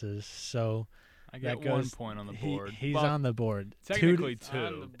Glasses, so I get that 1 goes- point on the board. he's But on the board. technically It's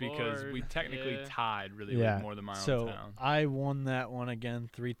on the two because we board, technically yeah. tied really Yeah, with More Than My Own So Town. I won that one again,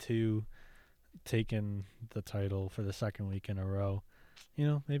 3-2, taking the title for the second week in a row.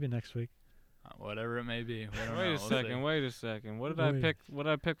 Maybe next week. Whatever it may be. We don't know. Wait a We'll see. second. Wait a second. What did I Wait. pick? What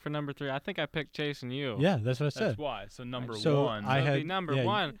did I pick for number 3? I think I picked Chasing You. Yeah, that's what I said. That's why. So number So 1. I That'd be had- number yeah,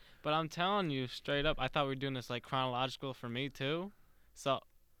 1. But I'm telling you straight up, I thought we were doing this like chronological for me too. So,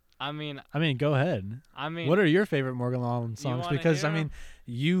 I mean, Go ahead. What are your favorite Morgan Wallen songs? wanna Because hear 'em?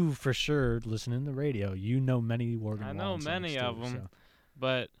 you for sure listening to the radio. You know many Morgan I Wallen know songs many too, of 'em. so.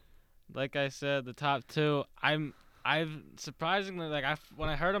 But like I said, the top 2, I've surprisingly when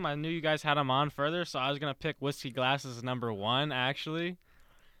I heard them, I knew you guys had them on further, so I was gonna pick Whiskey Glasses as number 1 actually.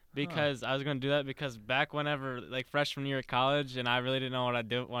 because I was gonna do that because back whenever like freshman year of college and I really didn't know what I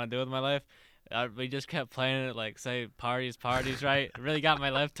want to do with my life, we just kept playing it like say parties, right? It really got my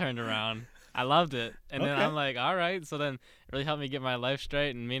life turned around. I loved it, and then Okay. I'm like, all right. So then it really helped me get my life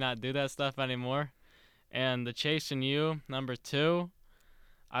straight and me not do that stuff anymore. And the Chasing You, number 2,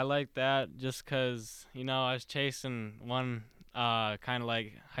 I like that just because I was chasing one kind of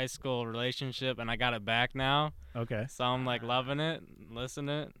like high school relationship, and I got it back now. Okay, So I'm like loving it, listening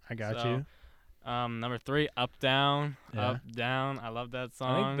it. I got So, you. Number 3, Up Down, Yeah. Up Down. I love that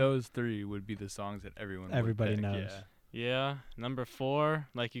song. I think those 3 would be the songs that Everybody would pick. knows. Yeah. Yeah. Number 4,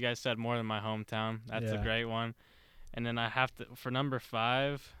 like you guys said, More Than My Hometown. That's a Yeah. great one. And then I have to for number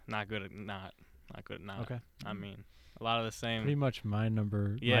 5, not good at not. Okay, I mean, a lot of the same. pretty much my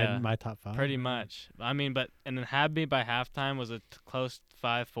number. Yeah. my top 5. Pretty much. I mean, and then Have Me by Halftime was a close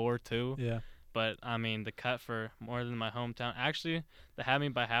 5-4 too. Yeah. But I mean, the cut for More Than My Hometown. Actually, the Have Me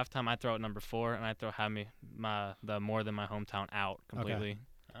by Halftime, I throw at number 4, and I throw the More Than My Hometown out completely.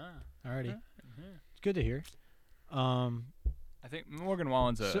 Ah. Alrighty, Mhm. it's good to hear. I think Morgan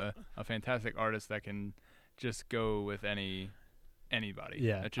Wallen's So- a fantastic artist that can just go with anybody.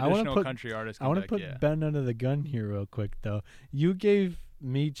 Yeah. A I wanna traditional put- country artist. I want to to put Ben under the gun here real quick though. You gave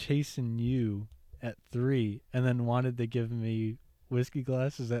me Chasing You at 3, and then wanted to give me Whiskey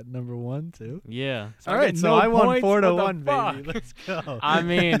Glasses at number 1 too. Yeah. All right, so I won 4-1, baby. Let's go. I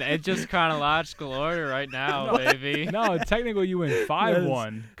mean, it's just chronological order right now, baby. No, technically you win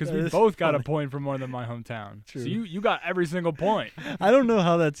 5-1 because that we is both got a funny. point for More Than My Hometown. True. So you got every single point. I don't know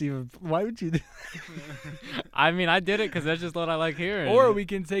how that's even. Why would you do? I mean, I did it because that's just what I like hearing. Or we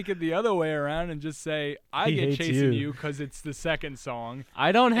can take it the other way around and just say I He get hates Chasing you. You because it's the second song.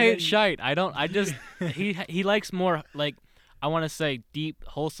 I don't then hate you- shite. I just he likes more like I want to say deep,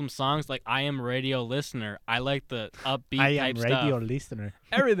 wholesome songs. Like I Am Radio Listener. I like the upbeat I type am radio stuff. listener.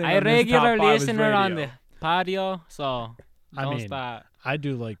 Everything. I on this regular top 5 is listener on radio. the patio, so I don't mean, stop. I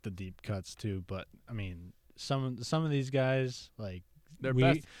do like the deep cuts too, but I mean, some of these guys like Their we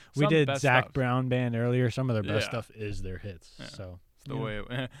best. we some did best Zach stuff. Brown band earlier. Some of their best Yeah. stuff is their hits. Yeah. So It's the yeah.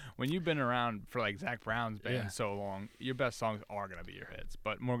 way when you've been around for like Zach Brown's band Yeah. so long, your best songs are gonna be your hits.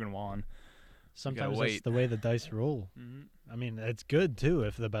 But Morgan Wallen, sometimes that's wait. the way the dice roll. mm-hmm. I mean, it's good too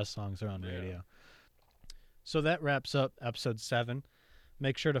if the best songs are on Yeah. radio. So that wraps up episode 7.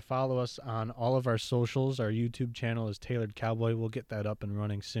 Make sure to follow us on all of our socials. Our YouTube channel is Tailored Cowboy. We'll get that up and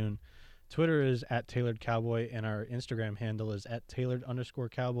running soon. Twitter is @TailoredCowboy, and our Instagram handle is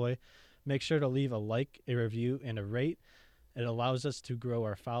 @Tailored_Cowboy. Make sure to leave a like, a review, and a rate. It allows us to grow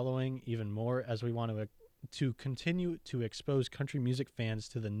our following even more as we want to continue to expose country music fans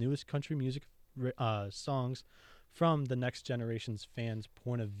to the newest country music songs from the next generation's fans'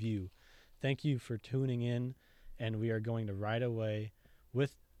 point of view. Thank you for tuning in, and we are going to ride away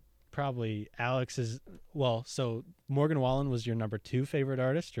with probably Alex's. Well, so Morgan Wallen was your number 2 favorite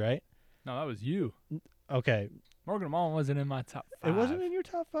artist, right? No, that was you. Okay, Morgan Wallen wasn't in my top 5. it wasn't in your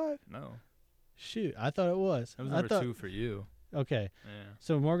top 5. No, Shoot, I thought it was. that was I number thought, 2 for you. Okay, Yeah.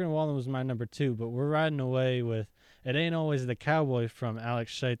 so Morgan Wallen was my number 2, but we're riding away with "It Ain't Always the Cowboy" from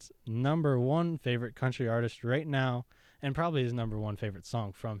Alex Scheitz, number 1 favorite country artist right now, and probably his number 1 favorite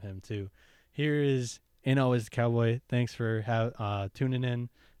song from him too. Here is "Ain't Always the Cowboy." Thanks for tuning in.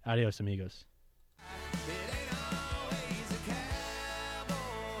 Adios, amigos.